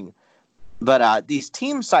something. But these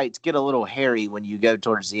team sites get a little hairy when you go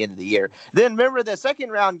towards the end of the year. Then remember the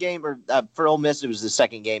second round game, or for Ole Miss, it was the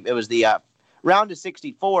second game. It was the round of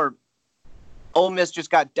 64. Ole Miss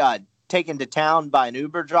just got taken to town by an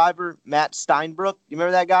Uber driver, Matt Steinbrook. You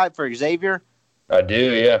remember that guy for Xavier? I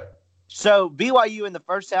do, yeah. So BYU in the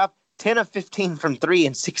first half, 10 of 15 from three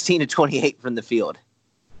and 16 of 28 from the field.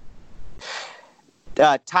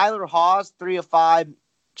 Tyler Hawes, 3 of 5.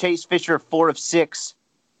 Chase Fisher, 4 of 6.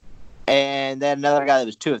 And then another guy that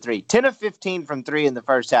was 2 of 3. 10 of 15 from three in the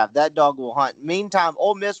first half. That dog will hunt. Meantime,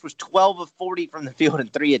 Ole Miss was 12 of 40 from the field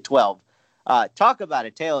and 3 of 12. Talk about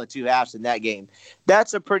a tale of two halves in that game.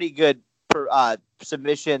 That's a pretty good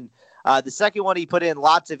submission. The second one he put in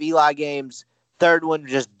lots of Eli games. Third one,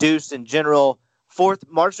 just deuce in general. Fourth,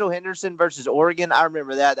 Marshall Henderson versus Oregon. I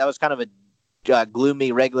remember that. That was kind of a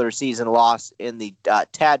gloomy regular season loss in the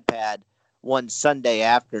Tad Pad one Sunday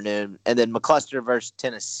afternoon. And then McCluster versus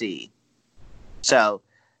Tennessee. So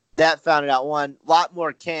that found it out one. A lot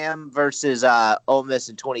more Cam versus Ole Miss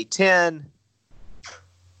in 2010. I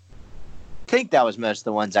think that was most of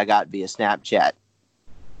the ones I got via Snapchat.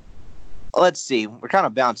 Let's see. We're kind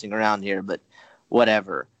of bouncing around here, but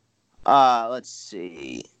whatever. Let's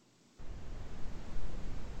see.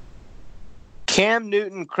 Cam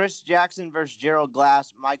Newton, Chris Jackson versus Gerald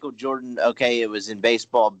Glass, Michael Jordan. Okay, it was in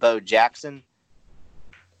baseball, Bo Jackson.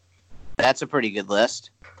 That's a pretty good list.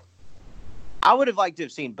 I would have liked to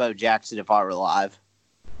have seen Bo Jackson if I were alive.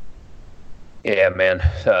 Yeah, man.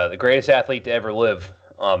 The greatest athlete to ever live.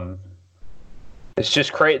 It's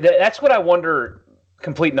just crazy. That's what I wonder.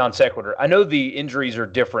 Complete non sequitur. I know the injuries are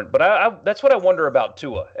different, but that's what I wonder about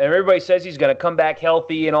Tua. And everybody says he's going to come back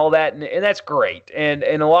healthy and all that, and that's great. And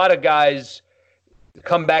a lot of guys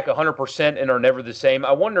come back 100% and are never the same.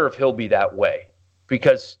 I wonder if he'll be that way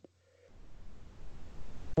because,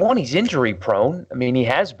 one, he's injury prone. I mean, he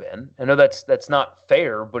has been. I know that's not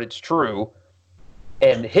fair, but it's true.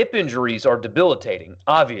 And hip injuries are debilitating,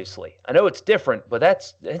 obviously. I know it's different, but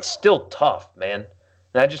it's still tough, man.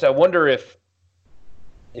 And I wonder if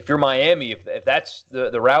you're Miami, if that's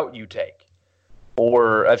the route you take.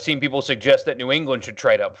 Or I've seen people suggest that New England should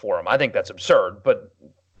trade up for him. I think that's absurd, but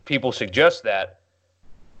people suggest that.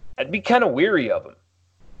 I'd be kind of weary of him.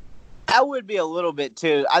 I would be a little bit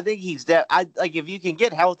too. I think he's if you can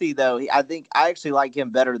get healthy though, I think I actually like him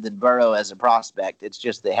better than Burrow as a prospect. It's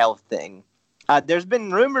just the health thing. There's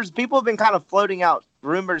been rumors, people have been kind of floating out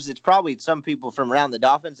rumors. It's probably some people from around the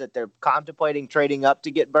Dolphins that they're contemplating trading up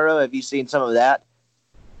to get Burrow. Have you seen some of that?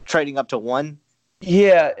 Trading up to 1?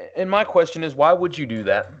 Yeah, and my question is, why would you do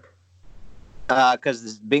that?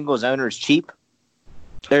 Because the Bengals owner is cheap.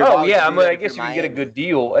 Oh yeah, I guess you can get a good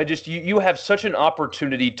deal. You have such an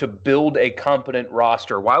opportunity to build a competent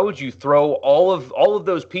roster. Why would you throw all of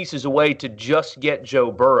those pieces away to just get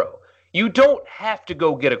Joe Burrow? You don't have to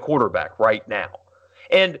go get a quarterback right now,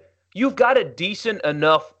 and you've got a decent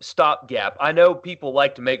enough stopgap. I know people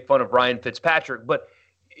like to make fun of Ryan Fitzpatrick, but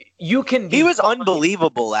you can. He was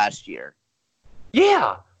unbelievable last year.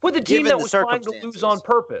 Yeah. With a team that was trying to lose on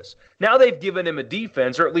purpose. Now they've given him a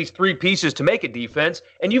defense, or at least 3 pieces to make a defense,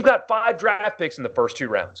 and you've got 5 draft picks in the first 2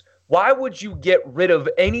 rounds. Why would you get rid of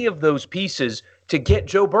any of those pieces to get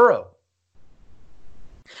Joe Burrow?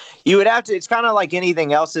 You would have to. It's kind of like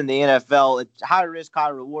anything else in the NFL. It's high risk, high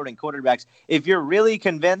reward in quarterbacks. If you're really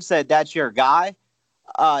convinced that that's your guy,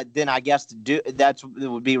 then I guess that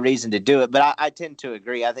would be reason to do it. But I tend to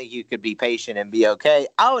agree. I think you could be patient and be okay.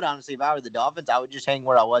 I would honestly, if I were the Dolphins, I would just hang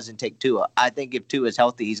where I was and take Tua. I think if Tua is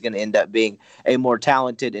healthy, he's going to end up being a more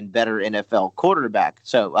talented and better NFL quarterback.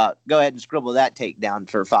 So go ahead and scribble that take down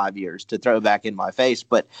for 5 years to throw back in my face.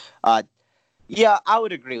 But yeah, I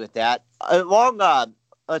would agree with that.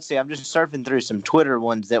 Let's see, I'm just surfing through some Twitter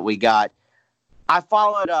ones that we got. I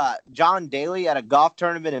followed John Daly at a golf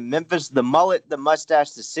tournament in Memphis. The mullet, the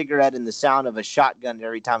mustache, the cigarette, and the sound of a shotgun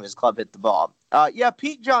every time his club hit the ball.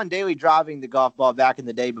 Peak John Daly driving the golf ball back in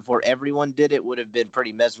the day before everyone did it would have been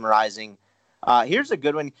pretty mesmerizing. Here's a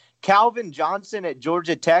good one. Calvin Johnson at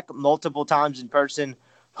Georgia Tech, multiple times in person.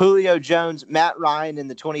 Julio Jones, Matt Ryan in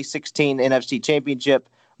the 2016 NFC Championship.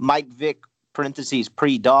 Mike Vick, parentheses,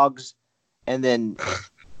 pre-dogs. And then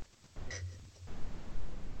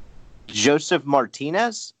Joseph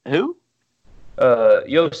Martinez? Who?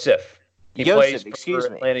 Joseph. He plays for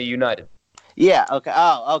Atlanta United. Yeah, okay.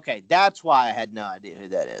 Oh, okay. That's why I had no idea who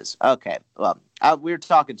that is. Okay. Well, we were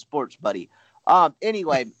talking sports, buddy.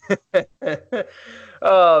 Anyway. This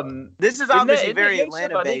is obviously very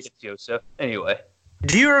Atlanta-based. Joseph. Anyway.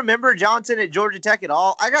 Do you remember Johnson at Georgia Tech at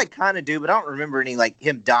all? I kind of do, but I don't remember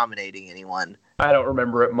him dominating anyone. I don't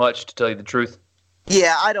remember it much, to tell you the truth.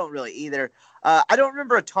 Yeah, I don't really either. I don't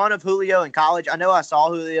remember a ton of Julio in college. I know I saw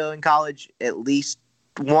Julio in college at least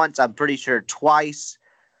once. I'm pretty sure twice,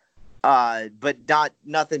 but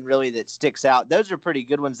nothing really that sticks out. Those are pretty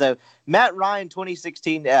good ones, though. Matt Ryan,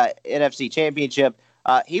 2016 NFC Championship.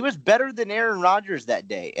 He was better than Aaron Rodgers that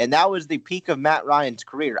day, and that was the peak of Matt Ryan's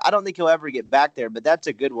career. I don't think he'll ever get back there, but that's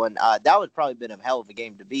a good one. That would probably been a hell of a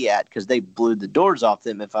game to be at because they blew the doors off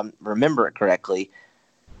them, if I remember it correctly.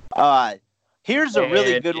 Here's a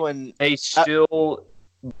really good one. They still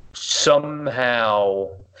somehow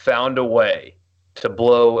found a way to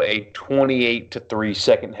blow a 28-3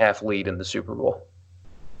 second half lead in the Super Bowl.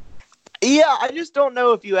 Yeah, I just don't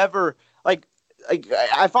know if you ever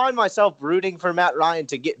I find myself rooting for Matt Ryan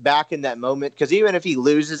to get back in that moment because even if he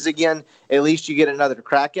loses again, at least you get another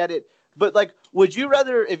crack at it. But would you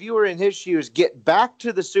rather, if you were in his shoes, get back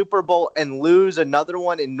to the Super Bowl and lose another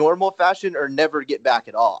one in normal fashion or never get back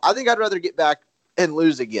at all? I think I'd rather get back and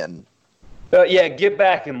lose again. Yeah, get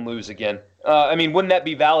back and lose again. Wouldn't that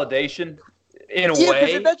be validation in a way? Yeah,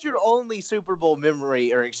 because if that's your only Super Bowl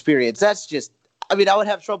memory or experience, that's just, I would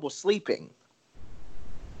have trouble sleeping.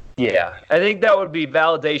 Yeah, I think that would be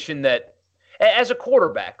validation that as a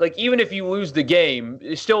quarterback, even if you lose the game,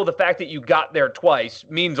 still the fact that you got there twice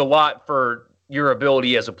means a lot for your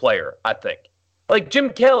ability as a player, I think.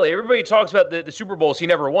 Jim Kelly, everybody talks about the Super Bowls he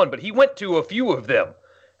never won, but he went to a few of them.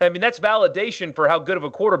 That's validation for how good of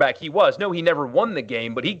a quarterback he was. No, he never won the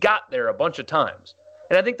game, but he got there a bunch of times.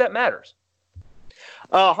 And I think that matters.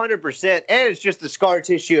 100%. And it's just the scar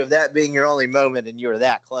tissue of that being your only moment and you were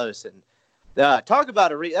that close. And talk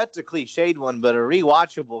about that's a cliched one, but a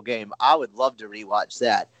rewatchable game. I would love to rewatch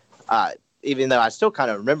that, even though I still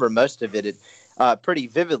kind of remember most of it pretty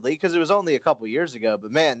vividly because it was only a couple years ago.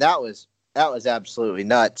 But man, that was absolutely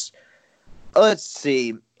nuts. Let's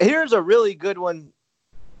see. Here's a really good one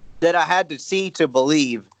that I had to see to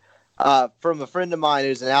believe from a friend of mine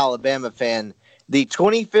who's an Alabama fan. The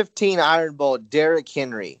 2015 Iron Bowl, Derrick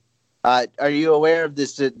Henry. Are you aware of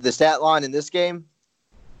the stat line in this game?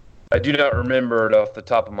 I do not remember it off the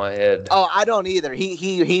top of my head. Oh, I don't either.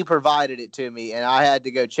 He provided it to me, and I had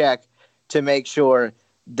to go check to make sure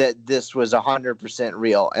that this was 100%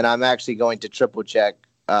 real. And I'm actually going to triple check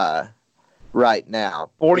right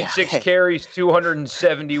now. 46 carries,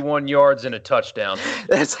 271 yards, and a touchdown.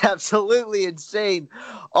 That's absolutely insane.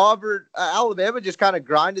 Alabama just kind of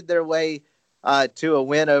grinded their way to a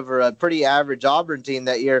win over a pretty average Auburn team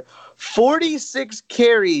that year. 46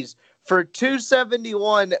 carries for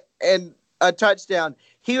 271 and a touchdown.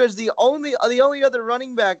 He was the only other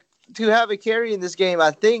running back to have a carry in this game,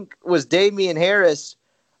 I think, was Damian Harris.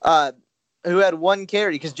 who had 1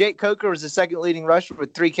 carry, because Jake Coker was the second leading rusher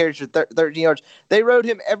with 3 carries for 13 yards. They rode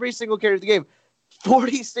him every single carry of the game.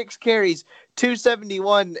 46 carries,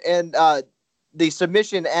 271, and the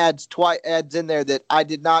submission adds in there that I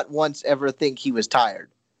did not once ever think he was tired.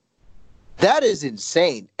 That is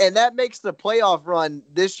insane, and that makes the playoff run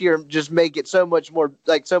this year just make it so much more,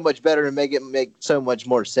 so much better, and make so much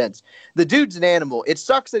more sense. The dude's an animal. It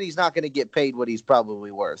sucks that he's not going to get paid what he's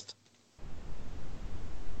probably worth.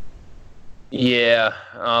 Yeah.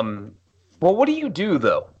 Well, what do you do,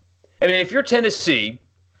 though? I mean, if you're Tennessee,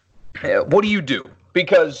 what do you do?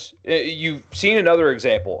 Because you've seen another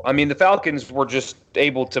example. I mean, the Falcons were just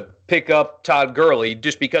able to pick up Todd Gurley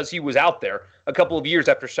just because he was out there a couple of years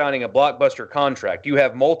after signing a blockbuster contract. You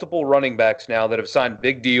have multiple running backs now that have signed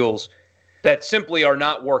big deals that simply are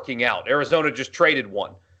not working out. Arizona just traded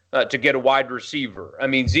one to get a wide receiver. I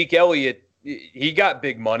mean, Zeke Elliott, he got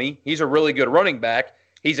big money. He's a really good running back.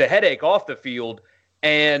 He's a headache off the field.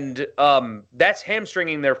 And that's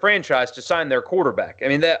hamstringing their franchise to sign their quarterback. I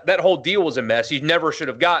mean, that whole deal was a mess. He never should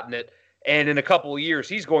have gotten it. And in a couple of years,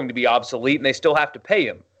 he's going to be obsolete, and they still have to pay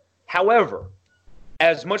him. However,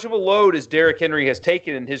 as much of a load as Derrick Henry has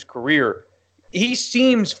taken in his career, he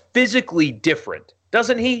seems physically different,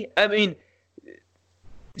 doesn't he? I mean,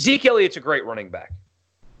 Zeke Elliott's a great running back.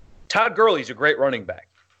 Todd Gurley's a great running back.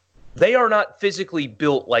 They are not physically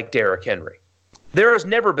built like Derrick Henry. There has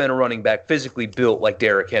never been a running back physically built like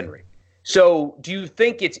Derrick Henry. So do you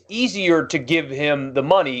think it's easier to give him the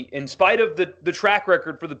money in spite of the track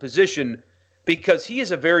record for the position, because he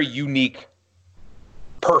is a very unique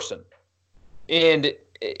person? And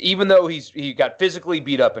even though he got physically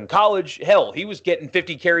beat up in college, hell, he was getting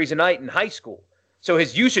 50 carries a night in high school. So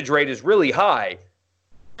his usage rate is really high.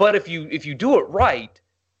 But if you do it right,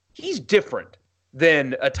 he's different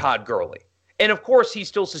than a Todd Gurley. And, of course, he's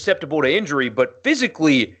still susceptible to injury, but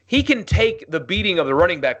physically he can take the beating of the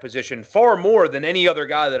running back position far more than any other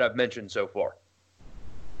guy that I've mentioned so far.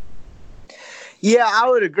 Yeah, I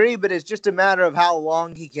would agree, but it's just a matter of how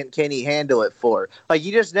long can he handle it for. Like,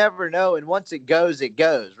 you just never know, and once it goes,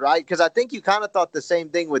 right? Because I think you kind of thought the same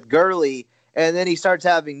thing with Gurley, and then he starts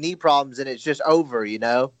having knee problems, and it's just over,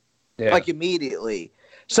 Yeah. Like, immediately.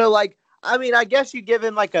 So, I mean, I guess you give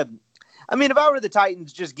him if I were the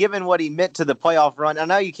Titans, just given what he meant to the playoff run, I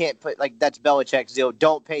know you can't put, that's Belichick's deal,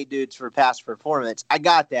 don't pay dudes for past performance. I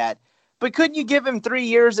got that. But couldn't you give him 3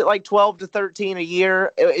 years at 12 to 13 a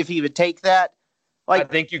year if he would take that? I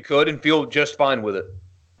think you could and feel just fine with it.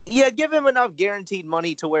 Yeah, give him enough guaranteed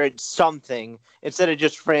money to where it's something instead of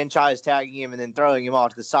just franchise tagging him and then throwing him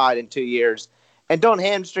off to the side in 2 years. And don't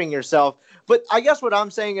hamstring yourself. But I guess what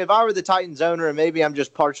I'm saying, if I were the Titans owner, and maybe I'm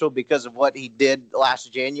just partial because of what he did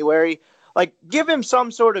last January, give him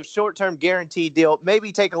some sort of short-term guaranteed deal.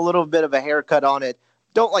 Maybe take a little bit of a haircut on it.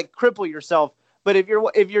 Don't cripple yourself. But if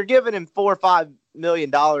you're giving him $4 or $5 million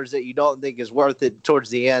that you don't think is worth it towards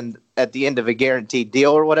the end, at the end of a guaranteed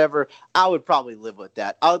deal or whatever, I would probably live with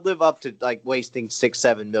that. I would live up to wasting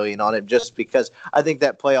 $6-7 million on it just because I think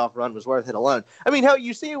that playoff run was worth it alone. I mean, hell,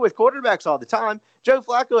 you see it with quarterbacks all the time. Joe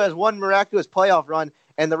Flacco has one miraculous playoff run,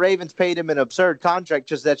 and the Ravens paid him an absurd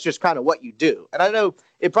contract. That's just kind of what you do. And I know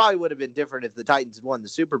it probably would have been different if the Titans won the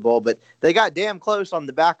Super Bowl, but they got damn close on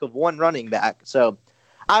the back of one running back. So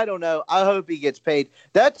I don't know. I hope he gets paid.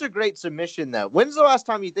 That's a great submission, though. When's the last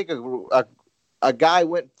time you think a guy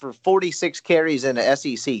went for 46 carries in an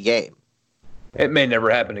SEC game? It may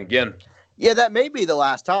never happen again. Yeah, that may be the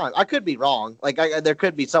last time. I could be wrong. There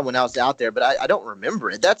could be someone else out there, but I don't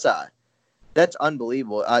remember it. That's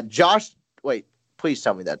unbelievable. Wait, please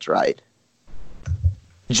tell me that's right.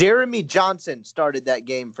 Jeremy Johnson started that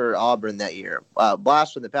game for Auburn that year.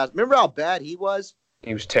 Blast from the past. Remember how bad he was?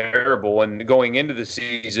 He was terrible, and going into the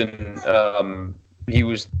season, he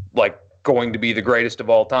was going to be the greatest of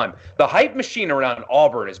all time. The hype machine around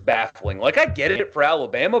Auburn is baffling. I get it for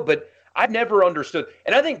Alabama, but I've never understood.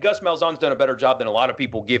 And I think Gus Malzahn's done a better job than a lot of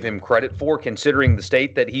people give him credit for, considering the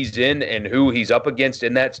state that he's in and who he's up against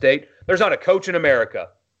in that state. There's not a coach in America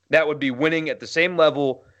that would be winning at the same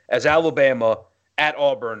level as Alabama at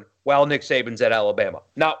Auburn while Nick Saban's at Alabama.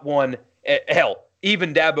 Not one. Hell,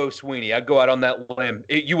 even Dabo Swinney, I'd go out on that limb.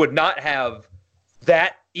 You would not have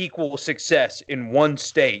that equal success in one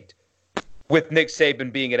state with Nick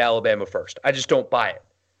Saban being at Alabama first. I just don't buy it.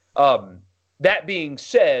 That being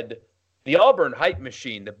said, the Auburn hype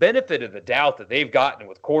machine, the benefit of the doubt that they've gotten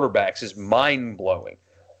with quarterbacks is mind-blowing.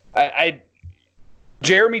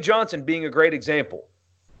 Jeremy Johnson being a great example.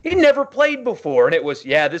 He never played before, and it was,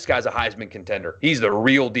 this guy's a Heisman contender. He's the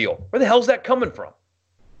real deal. Where the hell's that coming from?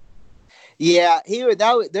 Yeah,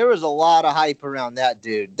 there was a lot of hype around that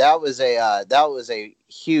dude. That was a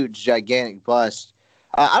huge, gigantic bust.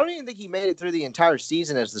 I don't even think he made it through the entire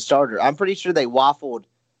season as the starter. I'm pretty sure they waffled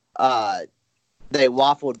back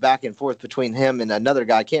and forth between him and another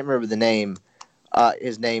guy. I can't remember his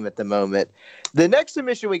name at the moment. The next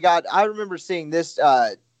submission we got, I remember seeing this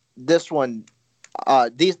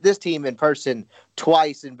team in person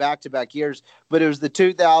twice in back-to-back years, but it was the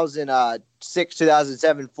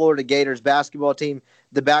 2006-2007 Florida Gators basketball team,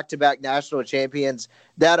 the back-to-back national champions.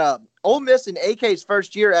 That Ole Miss in AK's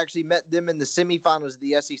first year actually met them in the semifinals of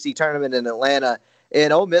the SEC tournament in Atlanta,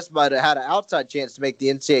 and Ole Miss might have had an outside chance to make the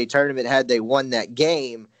NCAA tournament had they won that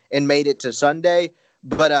game and made it to Sunday,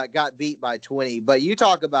 but got beat by 20. But you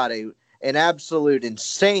talk about an absolute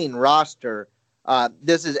insane roster.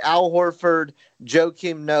 This is Al Horford,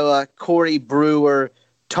 Joakim Noah, Corey Brewer,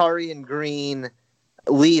 Tarian Green,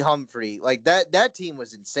 Lee Humphrey. Like that team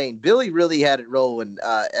was insane. Billy really had it rolling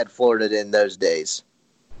at Florida in those days.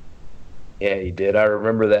 Yeah, he did. I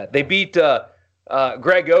remember that. They beat Greg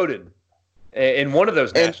Oden in one of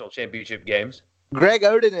those national championship games. Greg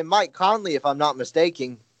Oden and Mike Conley, if I'm not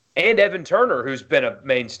mistaken. And Evan Turner, who's been a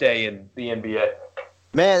mainstay in the NBA.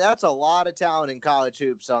 Man, that's a lot of talent in college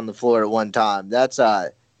hoops on the floor at one time. That's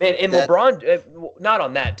LeBron, not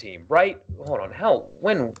on that team, right? Hold on.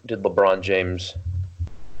 When did LeBron James?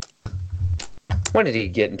 When did he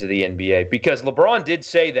get into the NBA? Because LeBron did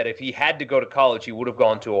say that if he had to go to college, he would have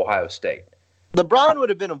gone to Ohio State. LeBron would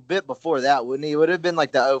have been a bit before that, wouldn't he? It would have been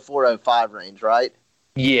like the 04-05 range, right?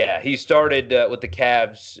 Yeah, he started with the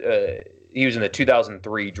Cavs. He was in the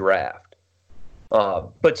 2003 draft.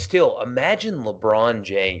 But still, imagine LeBron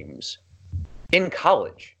James in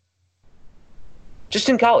college. Just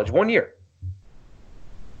in college, 1 year.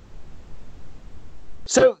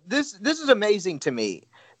 So this is amazing to me.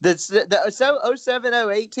 The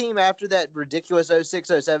 07-08 team after that ridiculous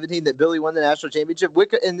 06-07 team that Billy won the national championship,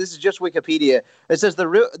 and this is just Wikipedia, it says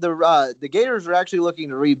the Gators were actually looking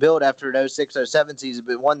to rebuild after an 06-07 season,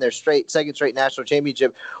 but won their second straight national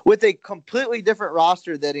championship with a completely different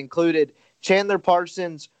roster that included Chandler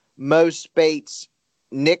Parsons, Mo Spates,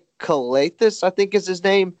 Nick Calathis, I think is his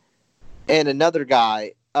name, and another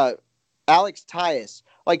guy, Alex Tyus.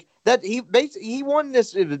 Like that, he won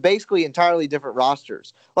this. It was basically entirely different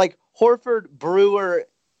rosters. Like Horford, Brewer,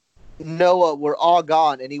 Noah were all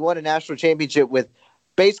gone, and he won a national championship with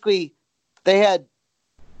basically they had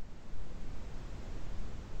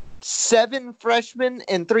 7 freshmen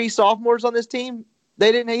and 3 sophomores on this team.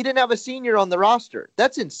 He didn't have a senior on the roster.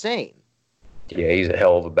 That's insane. Yeah, he's a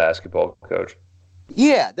hell of a basketball coach.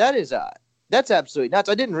 Yeah, that's absolutely nuts.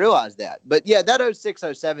 I didn't realize that. But yeah, that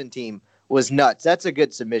 06-07 team was nuts. That's a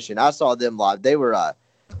good submission. I saw them live. They were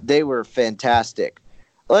fantastic.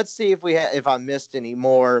 Let's see if I missed any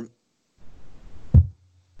more.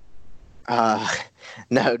 No,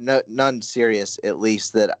 none serious at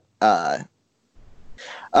least that.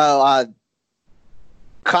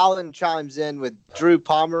 Colin chimes in with Drew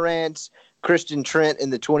Pomerantz, Christian Trent in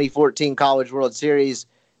the 2014 College World Series.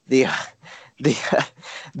 The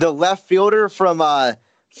left fielder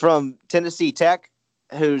from Tennessee Tech,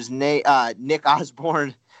 whose name Nick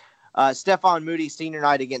Osborne, Stephon Moody senior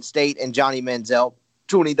night against State, and Johnny Manziel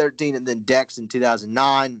 2013, and then Dex in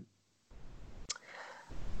 2009.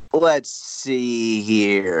 Let's see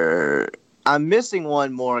here. I'm missing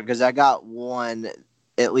one more because I got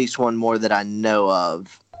at least one more that I know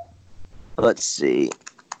of. Let's see.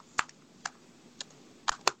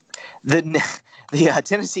 The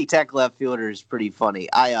Tennessee Tech left fielder is pretty funny.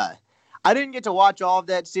 I didn't get to watch all of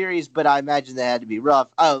that series, but I imagine that had to be rough.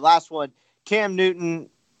 Oh, last one. Cam Newton,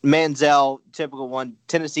 Manziel, typical one.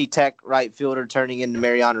 Tennessee Tech right fielder turning into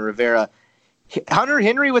Mariano Rivera. Hunter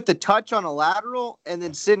Henry with the touch on a lateral, and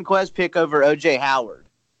then Sinquez pick over O.J. Howard.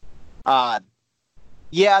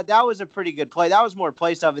 Yeah, that was a pretty good play. That was more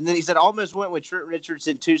play stuff. And then he said, almost went with Trent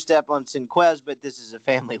Richardson 2-step on Sinquez, but this is a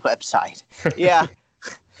family website. Yeah.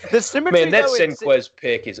 The symmetry, man, that Sinquez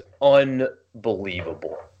pick is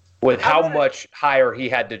unbelievable. With how much higher he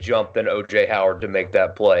had to jump than O.J. Howard to make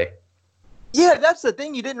that play. Yeah, that's the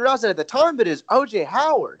thing. You didn't realize that at the time, but it's O.J.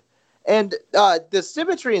 Howard. And the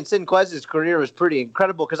symmetry in Sinquez's career was pretty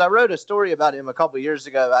incredible because I wrote a story about him a couple of years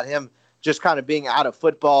ago about him just kind of being out of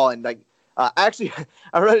football. And actually,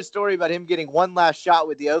 I wrote a story about him getting one last shot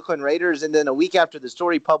with the Oakland Raiders. And then a week after the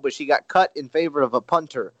story published, he got cut in favor of a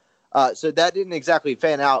punter. So that didn't exactly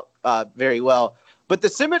fan out very well. But the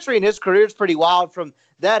symmetry in his career is pretty wild, from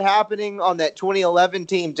that happening on that 2011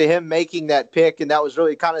 team to him making that pick. And that was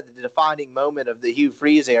really kind of the defining moment of the Hugh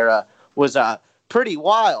Freeze era, was pretty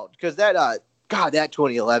wild because that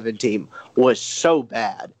 2011 team was so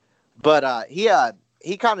bad. but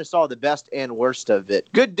he kind of saw the best and worst of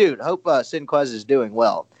it. Good dude. Hope Sinquez is doing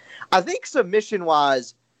well. I think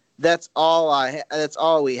submission-wise, that's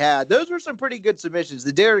all we had. Those were some pretty good submissions.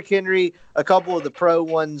 The Derrick Henry, a couple of the pro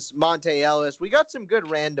ones, Monte Ellis. We got some good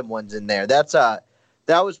random ones in there. That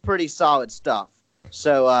was pretty solid stuff.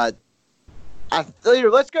 So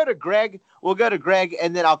let's go to Greg. We'll go to Greg,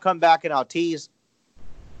 and then I'll come back and I'll tease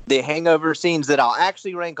the hangover scenes that I'll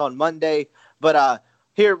actually rank on Monday. But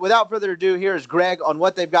here, without further ado, here is Greg on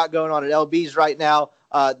what they've got going on at LB's right now,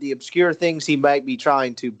 the obscure things he might be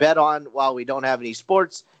trying to bet on while we don't have any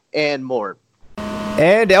sports, and more.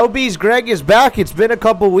 And LB's Greg is back. It's been a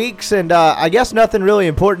couple weeks, and I guess nothing really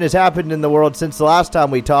important has happened in the world since the last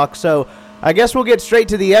time we talked, so I guess we'll get straight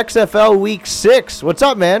to the XFL Week 6. What's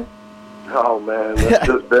up, man? Oh, man, it's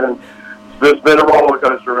just been a roller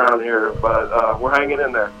coaster around here, but we're hanging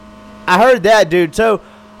in there. I heard that, dude. So,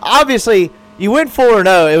 obviously, you went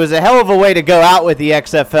 4-0. It was a hell of a way to go out with the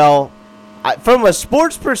XFL. From a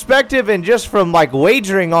sports perspective and just from, like,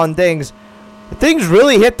 wagering on things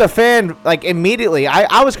really hit the fan, like, immediately.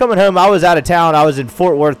 I was coming home. I was out of town. I was in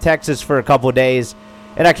Fort Worth, Texas for a couple of days.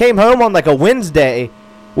 And I came home on, like, a Wednesday,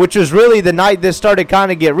 which was really the night this started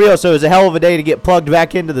kind of get real. So it was a hell of a day to get plugged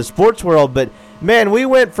back into the sports world. But, man, we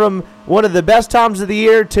went from one of the best times of the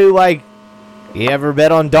year to, like, you ever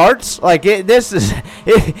bet on darts? Like, it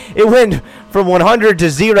went from 100 to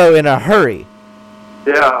 0 in a hurry.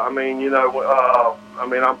 Yeah, I mean,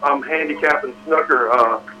 I'm handicapping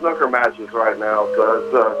snooker matches right now,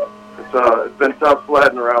 so it's been tough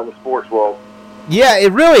sledding around the sports world. Yeah,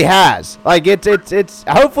 it really has. Like, it's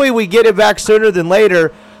hopefully we get it back sooner than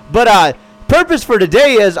later. But purpose for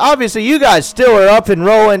today is obviously you guys still are up and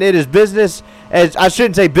rolling. It is business as I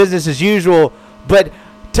shouldn't say business as usual, but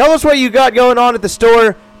tell us what you got going on at the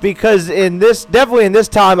store, because in this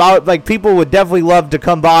time, people would definitely love to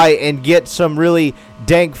come by and get some really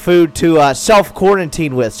dank food to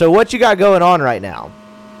self-quarantine with. So what you got going on right now?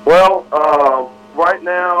 Well, right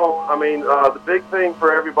now, I mean, the big thing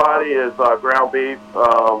for everybody is ground beef.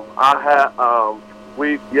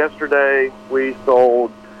 Yesterday we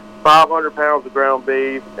sold 500 pounds of ground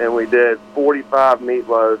beef, and we did 45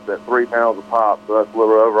 meatloaves at 3 pounds a pop. So that's a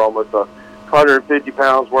little over almost 150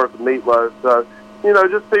 pounds worth of meatloaf. So,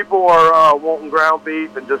 just people are wanting ground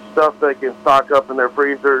beef and just stuff they can stock up in their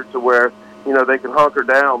freezer to where, they can hunker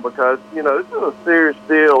down, because, this is a serious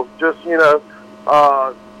deal. Just,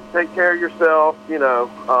 take care of yourself,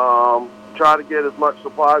 try to get as much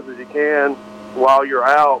supplies as you can while you're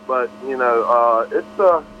out. But, it's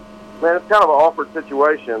kind of an awkward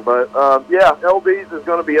situation. But, LB's is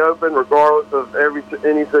going to be open regardless of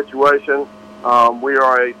any situation. We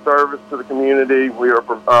are a service to the community. We are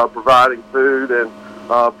providing food and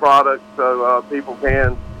products so people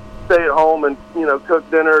can stay at home and, cook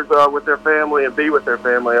dinners with their family and be with their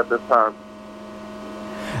family at this time.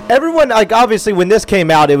 Everyone, obviously when this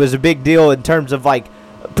came out, it was a big deal in terms of,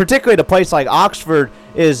 particularly at a place like Oxford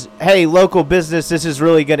is, hey, local business, this is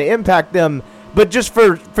really going to impact them. But just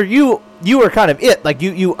for you, you are kind of it.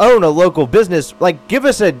 You own a local business. Give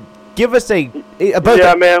us a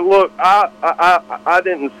yeah, man. Look, I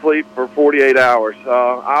didn't sleep for 48 hours.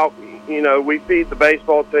 We feed the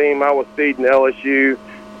baseball team. I was feeding LSU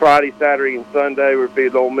Friday, Saturday, and Sunday. We were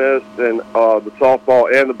feeding Ole Miss and the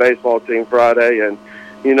softball and the baseball team Friday. And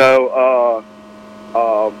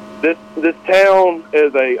this town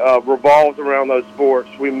is revolves around those sports.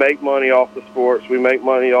 We make money off the sports. We make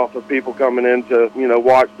money off of people coming in to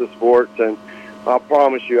watch the sports. And I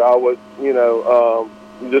promise you, I was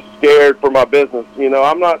just scared for my business.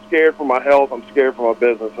 I'm not scared for my health. I'm scared for my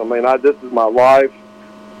business. I mean, this is my life.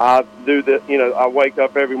 I do that. I wake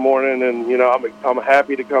up every morning and, I'm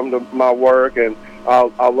happy to come to my work, and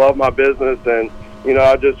I love my business. And,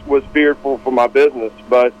 I just was fearful for my business,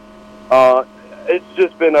 but it's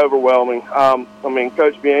just been overwhelming.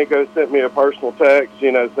 Coach Bianco sent me a personal text,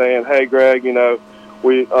 saying, hey, Greg, we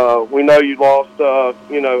know you lost,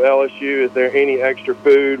 LSU. Is there any extra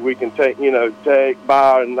food we can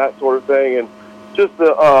buy, and that sort of thing. And just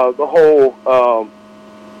the whole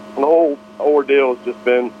ordeal has just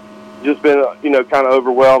been kind of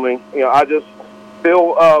overwhelming. I just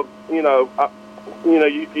feel, I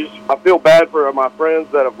feel bad for my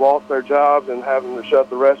friends that have lost their jobs and having to shut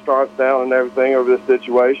the restaurants down and everything over this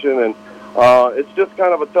situation. And it's just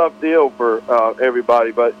kind of a tough deal for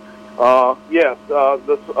everybody. But yes,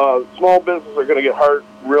 the small businesses are going to get hurt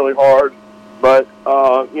really hard. But,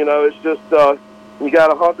 it's just you got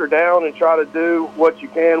to hunker down and try to do what you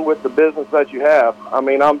can with the business that you have. I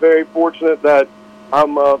mean, I'm very fortunate that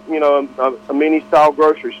I'm a mini-style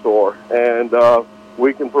grocery store. And,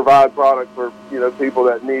 we can provide product for, people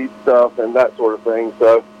that need stuff and that sort of thing.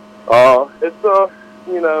 So it's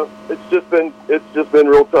just been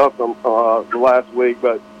real tough the last week,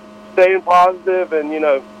 but staying positive and,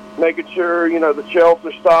 making sure, the shelves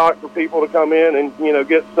are stocked for people to come in and,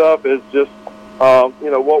 get stuff is just,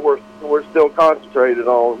 what we're still concentrated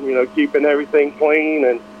on, keeping everything clean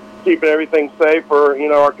and keeping everything safe for,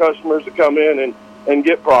 our customers to come in and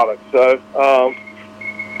get products. So,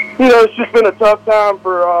 it's just been a tough time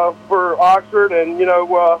for Oxford, and,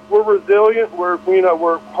 we're resilient. We're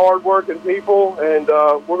hard-working people, and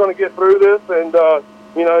we're going to get through this, and,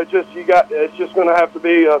 it's just going to have to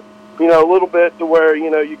be a little bit to where,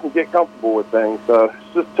 you can get comfortable with things. So it's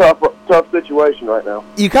just tough situation right now.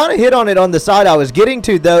 You kind of hit on it on the side I was getting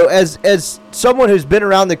to, though, as someone who's been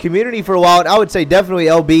around the community for a while, and I would say definitely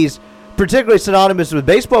LB's particularly synonymous with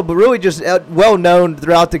baseball, but really just well-known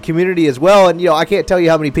throughout the community as well. And, I can't tell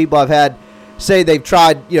you how many people I've had say they've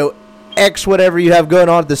tried, X whatever you have going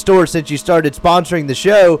on at the store since you started sponsoring the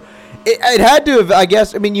show. It had to have, I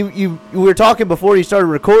guess, I mean, you were talking before you started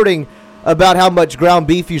recording about how much ground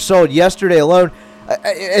beef you sold yesterday alone.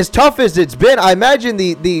 As tough as it's been, I imagine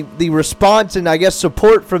the response and I guess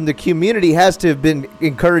support from the community has to have been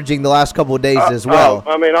encouraging the last couple of days as well.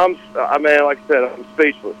 I'm like I said, I'm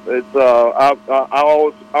speechless. It's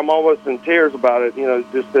I'm almost in tears about it.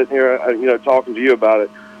 Just sitting here, talking to you about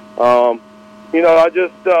it.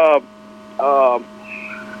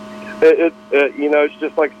 It's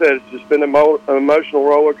just like I said, it's just been an emotional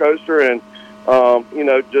roller coaster, and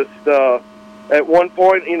at one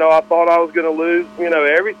point, I thought I was going to lose,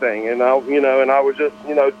 everything, and I was just,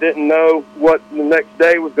 didn't know what the next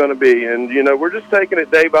day was going to be, and we're just taking it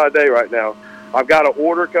day by day right now. I've got an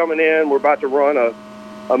order coming in. We're about to run a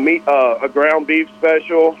ground beef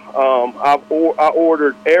special. I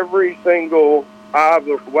ordered every single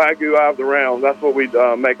Wagyu eye of the round. That's what we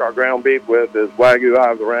make our ground beef with, is Wagyu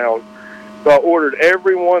eye of the round. So I ordered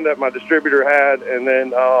every one that my distributor had, and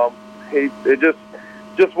then it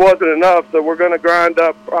just wasn't enough. So we're going to grind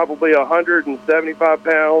up probably 175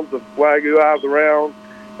 pounds of Wagyu eye of the round.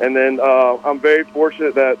 And then I'm very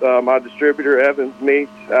fortunate that my distributor, Evans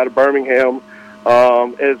Meats out of Birmingham,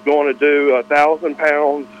 is going to do 1,000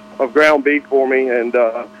 pounds of ground beef for me. And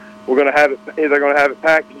we're going to have it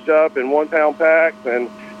packaged up in 1 pound packs. And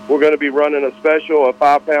we're going to be running a special, a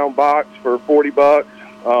 5 pound box for $40.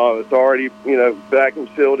 It's already, vacuum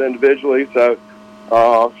sealed individually. So,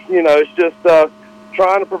 it's just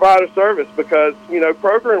trying to provide a service, because,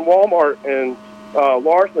 Kroger and Walmart and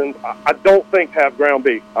Larson, I don't think have ground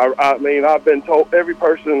beef. I mean, I've been told, every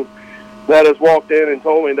person that has walked in and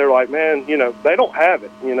told me, they're like, man, they don't have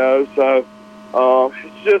it, So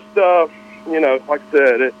it's just, like I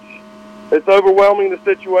said, it's overwhelming, the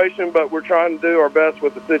situation, but we're trying to do our best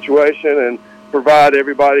with the situation and provide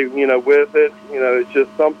everybody, with it. It's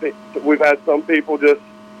just something. We've had some people just,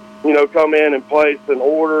 come in and place an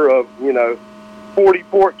order of, 40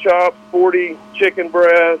 pork chops, 40 chicken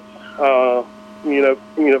breasts, 40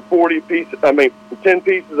 pieces. 10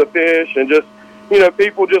 pieces of fish, and just,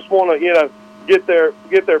 people just want to, get their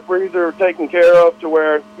freezer taken care of to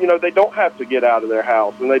where, they don't have to get out of their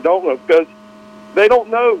house, and they don't know, because they don't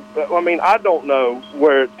know. I don't know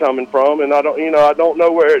where it's coming from, and I don't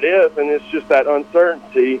know where it is, and it's just that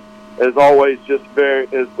uncertainty is always just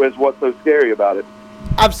is what's so scary about it.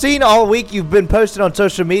 I've seen all week you've been posting on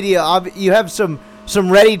social media. You have some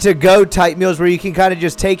ready-to-go type meals where you can kind of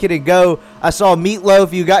just take it and go. I saw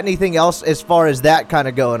meatloaf. You got anything else as far as that kind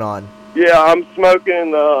of going on? Yeah, I'm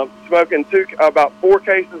smoking about 4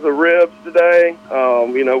 cases of ribs today.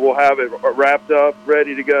 We'll have it wrapped up,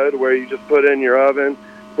 ready to go, to where you just put it in your oven,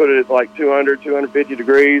 put it at like 250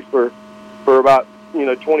 degrees for about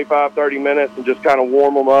 25, 30 minutes, and just kind of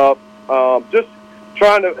warm them up. Just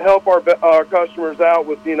trying to help our customers out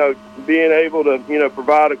with being able to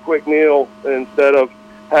provide a quick meal instead of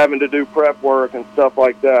having to do prep work and stuff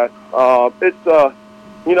like that. It's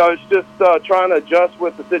just trying to adjust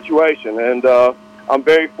with the situation, and I'm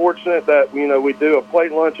very fortunate that we do a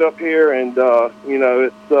plate lunch up here, and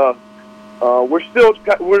it's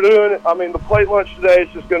we're doing it. The plate lunch today is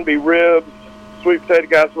just going to be ribs, sweet potato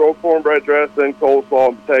casserole, cornbread dressing, coleslaw,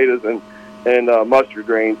 and potatoes, and mustard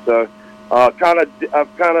greens. So I've kind of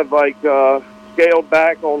scaled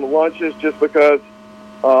back on the lunches just because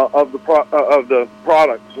of the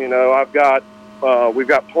products. We've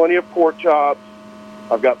got plenty of pork chops.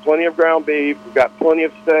 I've got plenty of ground beef. We've got plenty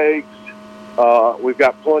of steaks. We've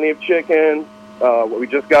got plenty of chicken. We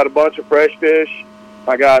just got a bunch of fresh fish.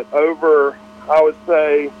 I got over, I would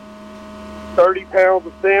say, 30 pounds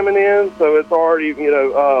of salmon in, so it's already,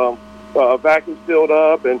 vacuum sealed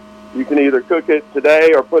up. And You can either cook it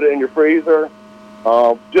today or put it in your freezer.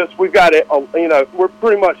 We've got it, we're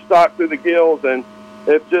pretty much stocked through the gills, and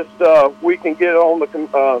if we can get on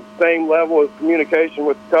the same level of communication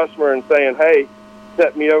with the customer and saying, hey,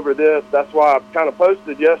 set me over this. That's why I kind of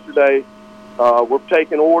posted yesterday, we're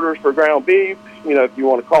taking orders for ground beef. If you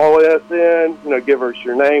want to call us in, give us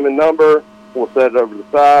your name and number. We'll set it over the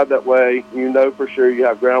side. That way, for sure you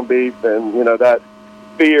have ground beef, and, that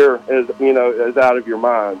fear is out of your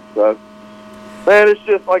mind. So, man, it's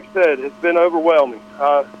just, like I said, it's been overwhelming.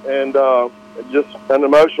 And just an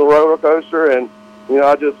emotional roller coaster. And,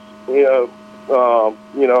 I just,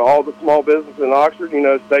 all the small business in Oxford,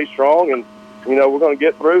 stay strong, and, we're going to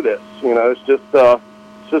get through this. It's just a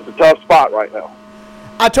tough spot right now.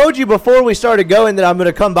 I told you before we started going that I'm going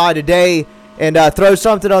to come by today and throw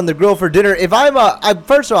something on the grill for dinner. If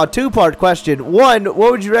first of all, a two-part question. One,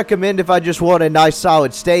 what would you recommend if I just want a nice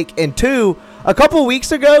solid steak? And two, a couple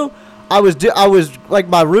weeks ago, I was like,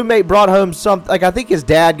 my roommate brought home some, like, I think his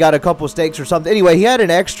dad got a couple steaks or something. Anyway, he had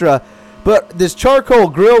an extra, but this charcoal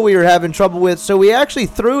grill we were having trouble with, so we actually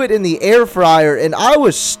threw it in the air fryer, and I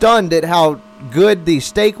was stunned at how good the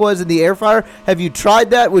steak was in the air fryer. Have you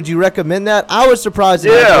tried that? Would you recommend that? I was surprised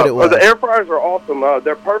at how good it was. The air fryers are awesome.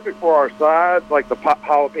 They're perfect for our sides, like the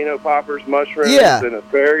jalapeno poppers, mushrooms, and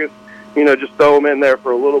asparagus. Just throw them in there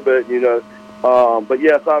for a little bit, But,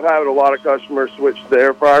 yes, I've had a lot of customers switch to the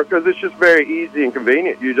air fryer because it's just very easy and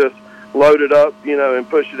convenient. You just load it up, and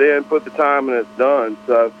push it in, put the time, and it's done.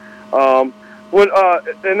 So,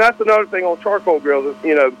 and that's another thing on charcoal grills is,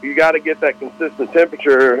 you got to get that consistent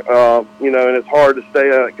temperature, and it's hard to stay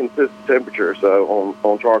at a consistent temperature, so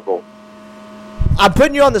on charcoal. I'm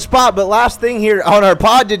putting you on the spot, but last thing here on our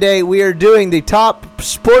pod today, we are doing the top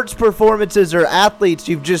sports performances or athletes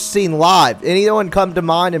you've just seen live. Anyone come to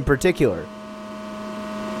mind in particular?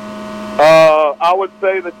 I would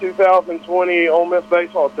say the 2020 Ole Miss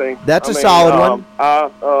baseball team. That's a solid one.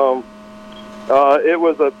 That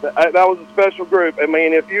was a special group. I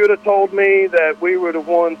mean, if you would have told me that we would have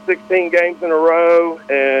won 16 games in a row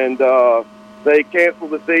and they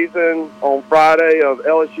canceled the season on Friday of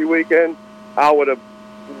LSU weekend, I would have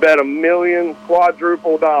bet $1 million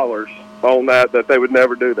quadruple dollars on that they would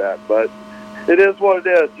never do that. But it is what it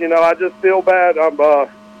is. I just feel bad.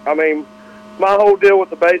 My whole deal with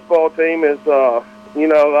the baseball team is, I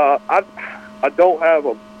don't have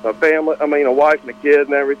a family, a wife and a kid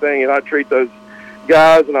and everything, and I treat those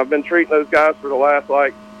guys, and I've been treating those guys for the last,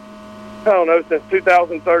 since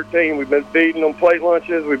 2013. We've been feeding them plate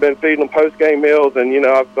lunches, we've been feeding them post-game meals, and,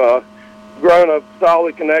 I've grown a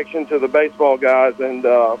solid connection to the baseball guys, and,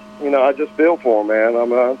 I just feel for them, man.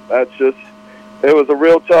 It was a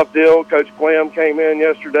real tough deal. Coach Clem came in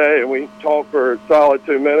yesterday, and we talked for a solid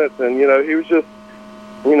 2 minutes, and, he was just,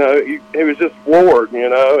 he was just floored,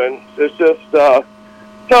 and it's just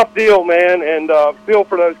tough deal, man, and feel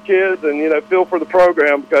for those kids and, feel for the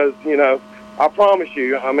program because, I promise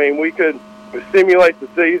you, we could simulate the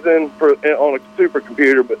season on a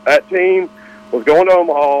supercomputer, but that team was going to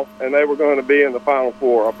Omaha, and they were going to be in the Final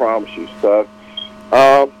Four, I promise you. So,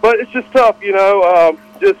 but it's just tough,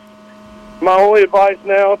 just my only advice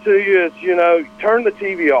now to you is, turn the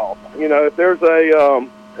TV off. If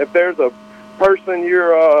there's a person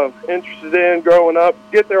you're interested in growing up,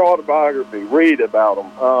 get their autobiography, read about them.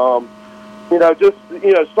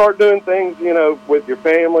 Start doing things, with your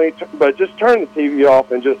family, but just turn the TV off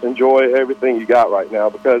and just enjoy everything you got right now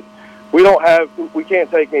because we can't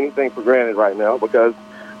take anything for granted right now because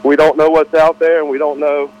we don't know what's out there and we don't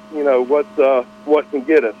know, what can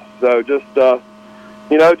get us. So just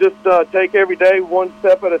take every day one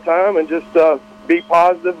step at a time and just be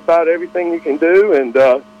positive about everything you can do and,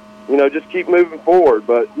 just keep moving forward.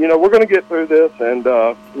 But, we're going to get through this, and,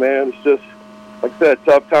 man, it's just, like I said,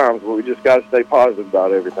 tough times, but we just got to stay positive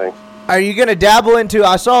about everything. Are you going to dabble into,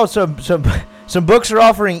 I saw some books are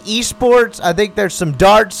offering esports. I think there's some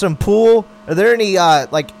darts, some pool. Are there any,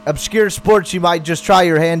 obscure sports you might just try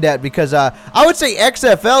your hand at? Because I would say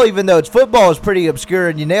XFL, even though it's football, is pretty obscure,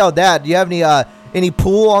 and you nailed that. Do you have any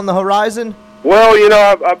pool on the horizon? Well,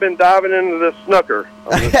 I've been diving into this snooker.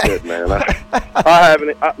 I'm just kidding, man. I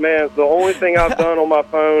haven't, man, the only thing I've done on my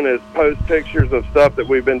phone is post pictures of stuff that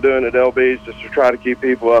we've been doing at LB's just to try to keep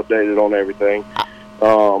people updated on everything.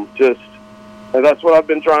 And that's what I've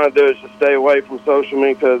been trying to do is just stay away from social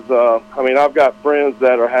media because, I've got friends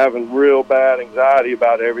that are having real bad anxiety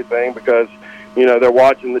about everything because, they're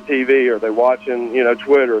watching the TV or they're watching,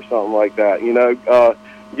 Twitter or something like that.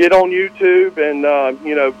 Get on YouTube and,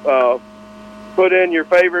 put in your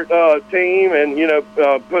favorite team, and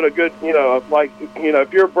put a good,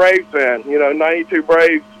 if you're a Braves fan, 92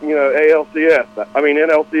 Braves, ALCS. I mean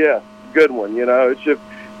NLCS, good one. It's just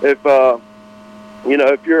if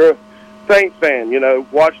you're a Saints fan,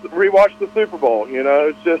 rewatch the Super Bowl.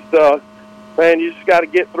 It's just man, you just got to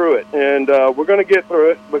get through it, and we're going to get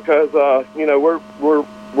through it because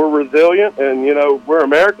we're resilient, and we're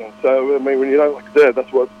Americans. So I mean, like I said,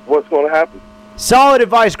 that's what's going to happen. Solid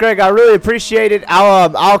advice, Greg. I really appreciate it.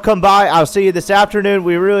 I'll come by. I'll see you this afternoon.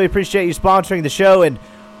 We really appreciate you sponsoring the show, and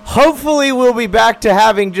hopefully we'll be back to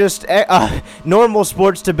having just normal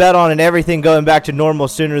sports to bet on and everything going back to normal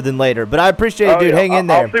sooner than later. But I appreciate it, dude. Hang in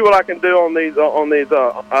there. I'll see what I can do on these.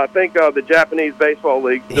 I think the Japanese baseball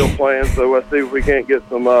league still playing, so let's see if we can't get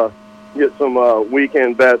some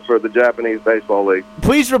weekend bets for the Japanese baseball league.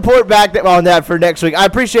 Please report back on that for next week. I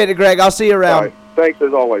appreciate it, Greg. I'll see you around. All right. Thanks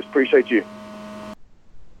as always. Appreciate you.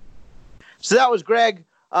 So that was Greg.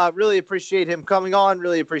 Really appreciate him coming on.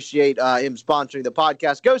 Really appreciate him sponsoring the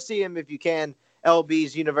podcast. Go see him if you can.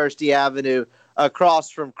 LB's University Avenue across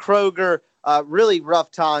from Kroger. Really rough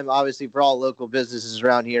time, obviously, for all local businesses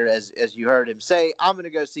around here, as you heard him say. I'm going to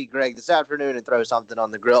go see Greg this afternoon and throw something on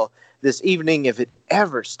the grill this evening if it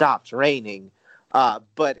ever stops raining.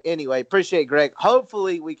 But anyway, appreciate Greg.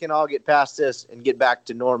 Hopefully we can all get past this and get back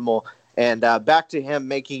to normal and back to him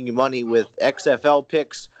making money with XFL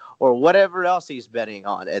picks or whatever else he's betting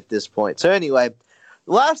on at this point. So anyway,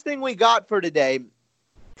 the last thing we got for today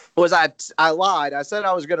was I lied. I said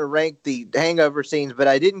I was going to rank the hangover scenes, but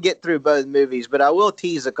I didn't get through both movies, but I will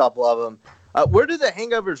tease a couple of them. Where do the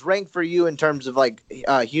hangovers rank for you in terms of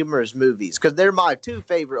humorous movies? Because they're my two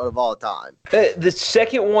favorite of all time. The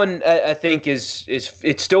second one, I think, is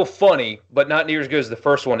it's still funny, but not near as good as the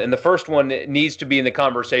first one. And the first one needs to be in the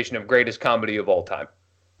conversation of greatest comedy of all time.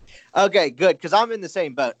 Okay, good, because I'm in the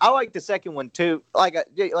same boat. I like the second one, too. Like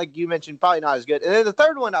you mentioned, probably not as good. And then the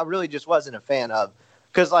third one I really just wasn't a fan of.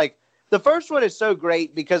 Because, the first one is so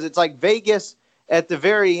great because it's like Vegas at the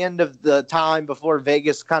very end of the time before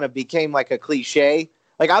Vegas kind of became like a cliche.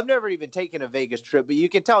 I've never even taken a Vegas trip, but you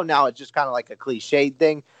can tell now it's just kind of like a cliched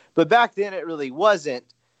thing. But back then it really wasn't.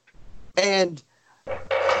 And,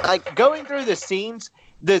 going through the scenes,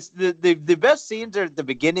 the best scenes are at the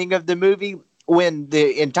beginning of the movie, when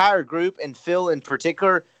the entire group, and Phil in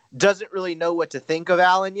particular, doesn't really know what to think of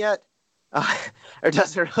Alan yet, or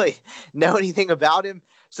doesn't really know anything about him.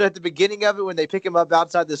 So at the beginning of it, when they pick him up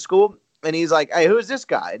outside the school, and he's like, "Hey, who is this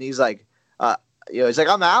guy?" And he's like, he's like,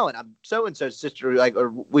 "I'm Alan. I'm so-and-so's sister. Or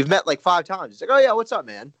we've met 5 times." He's like, "Oh yeah, what's up,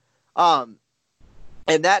 man?"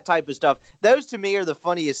 And that type of stuff. Those to me are the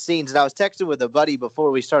funniest scenes. And I was texting with a buddy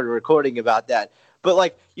before we started recording about that.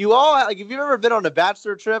 But you all, if you've ever been on a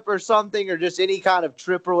bachelor trip or something, or just any kind of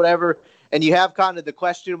trip or whatever, and you have kind of the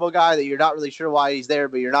questionable guy that you're not really sure why he's there,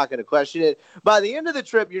 but you're not going to question it. By the end of the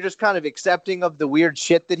trip, you're just kind of accepting of the weird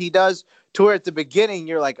shit that he does, to where at the beginning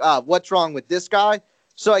you're like, what's wrong with this guy?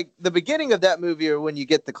 So the beginning of that movie, or when you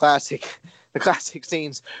get the classic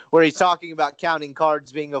scenes where he's talking about counting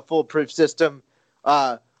cards being a foolproof system,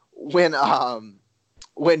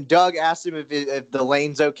 when Doug asks him if the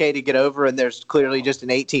lane's okay to get over, and there's clearly just an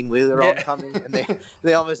 18-wheeler oncoming, and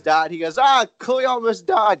they almost died. He goes, Chloe almost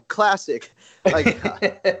died. Classic.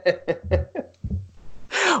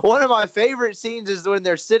 One of my favorite scenes is when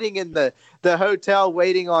they're sitting in the hotel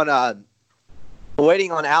waiting on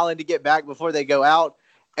Alan to get back before they go out,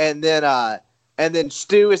 and then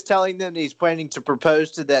Stu is telling them that he's planning to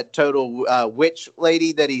propose to that total witch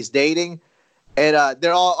lady that he's dating. And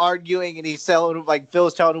they're all arguing, and he's telling him,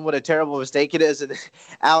 Phil's telling him what a terrible mistake it is. And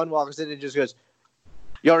Alan walks in and just goes,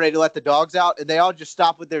 "You all ready to let the dogs out?" And they all just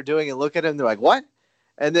stop what they're doing and look at him. They're like, "What?"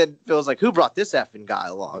 And then Phil's like, "Who brought this effing guy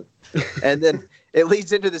along?" And then it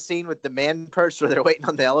leads into the scene with the man purse where they're waiting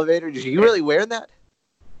on the elevator. Are you really wearing that?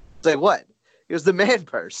 It's like, what? It was the man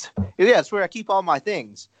purse. Yeah, I swear I keep all my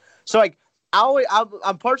things. So,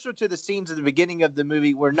 I'm partial to the scenes at the beginning of the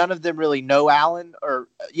movie where none of them really know Alan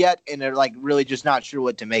yet, and they're really just not sure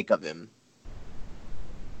what to make of him.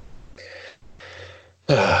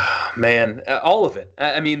 Man, all of it.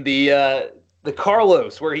 I mean, the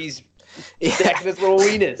Carlos where he's stacking his little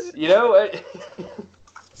weenus,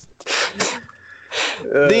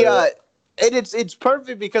 And it's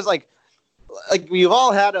perfect because you've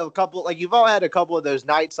all had a couple of those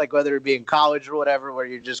nights, whether it be in college or whatever, where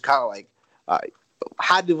you're just kind of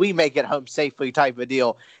how did we make it home safely type of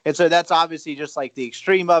deal. And so that's obviously just the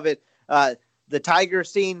extreme of it. The tiger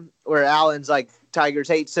scene where Alan's tigers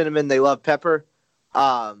hate cinnamon, they love pepper,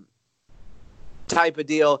 type of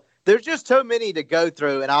deal. there's just so many to go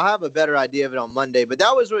through, and I'll have a better idea of it on Monday. But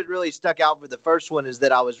that was what really stuck out for the first one, is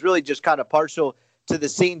that I was really just kind of partial to the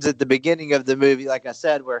scenes at the beginning of the movie, like I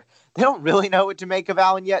said, where they don't really know what to make of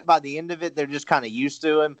Alan yet. By the end of it, they're just kind of used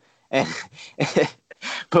to him. And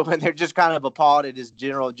but when they're just kind of appalled at his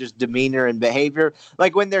general just demeanor and behavior,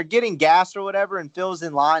 like when they're getting gas or whatever, and Phil's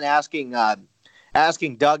in line asking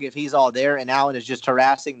Doug if he's all there, and Alan is just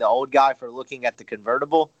harassing the old guy for looking at the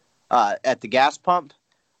convertible at the gas pump.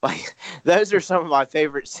 Like, those are some of my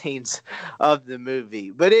favorite scenes of the movie.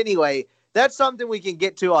 But anyway, that's something we can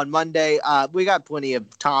get to on Monday. We got plenty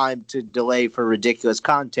of time to delay for ridiculous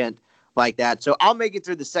content like that. So I'll make it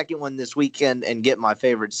through the second one this weekend and get my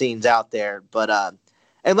favorite scenes out there. But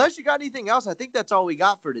unless you got anything else, I think that's all we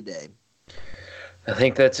got for today. I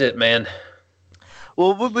think that's it, man.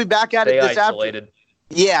 Well, we'll be back at it this isolated.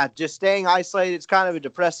 Yeah, just staying isolated. It's kind of a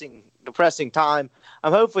depressing time.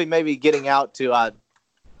 I'm hopefully maybe getting out to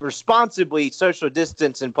responsibly social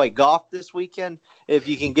distance and play golf this weekend if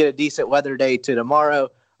you can get a decent weather day to tomorrow.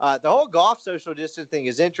 The whole golf social distance thing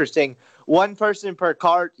is interesting. One person per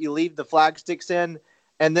cart, you leave the flag sticks in,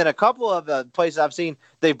 and then a couple of places I've seen,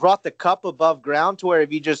 they brought the cup above ground to where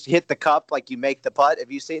if you just hit the cup, like you make the putt.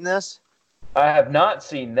 Have you seen this? I have not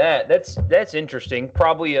seen that. That's interesting.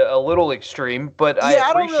 Probably a little extreme, but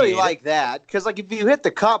I don't really it. like that, because like if you hit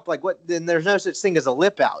the cup, like what? Then there's no such thing as a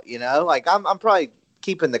lip out. You know, like I'm probably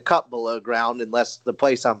keeping the cup below ground unless the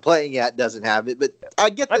place I'm playing at doesn't have it. But I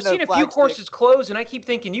get the I've seen a few courses close, and I keep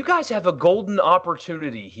thinking, you guys have a golden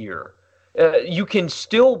opportunity here. You can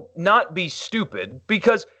still not be stupid,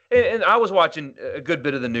 because and I was watching a good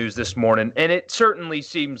bit of the news this morning, and it certainly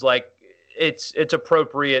seems like it's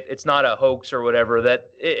appropriate. It's not a hoax or whatever. That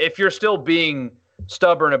if you're still being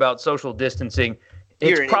stubborn about social distancing,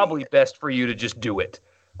 it's probably best for you to just do it,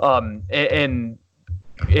 and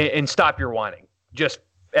stop your whining. Just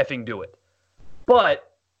effing do it.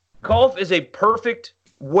 But golf is a perfect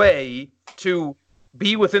way to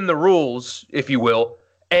be within the rules, if you will,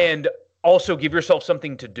 and also give yourself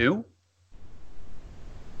something to do.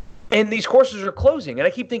 And these courses are closing, and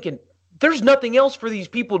I keep thinking, there's nothing else for these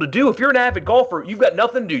people to do. If you're an avid golfer, you've got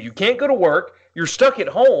nothing to do. You can't go to work. You're stuck at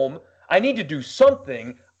home. I need to do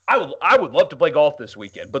something. I would love to play golf this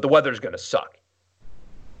weekend, but the weather's going to suck.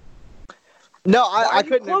 No, I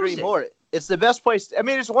couldn't agree more. It's the best place. I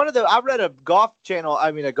mean, it's one of the – I read a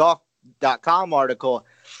golf.com article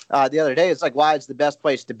the other day. It's like why it's the best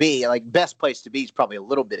place to be. Like, best place to be is probably a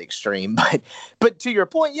little bit extreme. But to your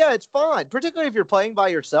point, yeah, it's fine, particularly if you're playing by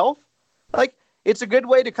yourself. Like, it's a good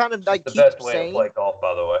way to kind of like keep sane. It's the best way to play golf,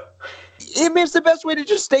 by the way. I mean, it's the best way to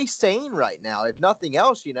just stay sane right now, if nothing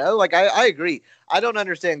else, you know? Like, I agree. I don't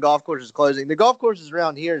understand golf courses closing. The golf courses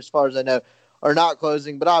around here, as far as I know, are not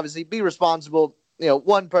closing. But obviously, be responsible. You know,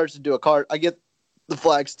 one person to a cart. I get the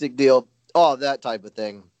flag stick deal, all of that type of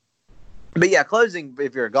thing. But yeah, closing,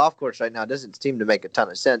 if you're a golf course right now, doesn't seem to make a ton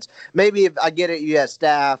of sense. Maybe if I get it, you have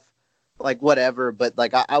staff, like whatever. But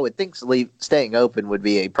like I would think staying open would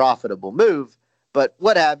be a profitable move. But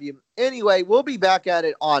what have you. Anyway, we'll be back at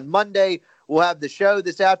it on Monday. We'll have the show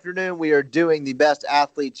this afternoon. We are doing the best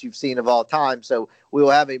athletes you've seen of all time. So we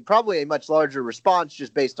will have probably a much larger response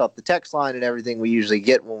just based off the text line and everything we usually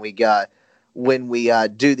get when we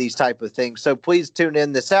do these type of things. So please tune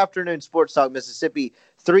in this afternoon, Sports Talk Mississippi,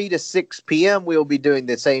 3 to 6 p.m. We'll be doing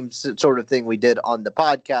the same sort of thing we did on the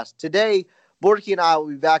podcast today. Borky and I will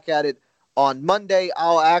be back at it on Monday.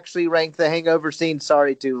 I'll actually rank the hangover scene.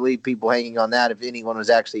 Sorry to leave people hanging on that if anyone was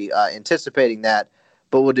actually anticipating that.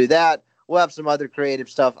 But we'll do that. We'll have some other creative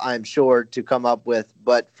stuff, I'm sure, to come up with.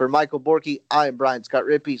 But for Michael Borky, I am Brian Scott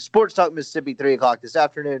Rippey. Sports Talk Mississippi, 3 o'clock this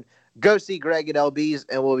afternoon. Go see Greg at LB's,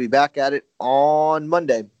 and we'll be back at it on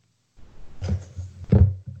Monday.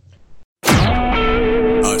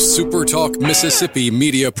 A Super Talk Mississippi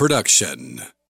media production.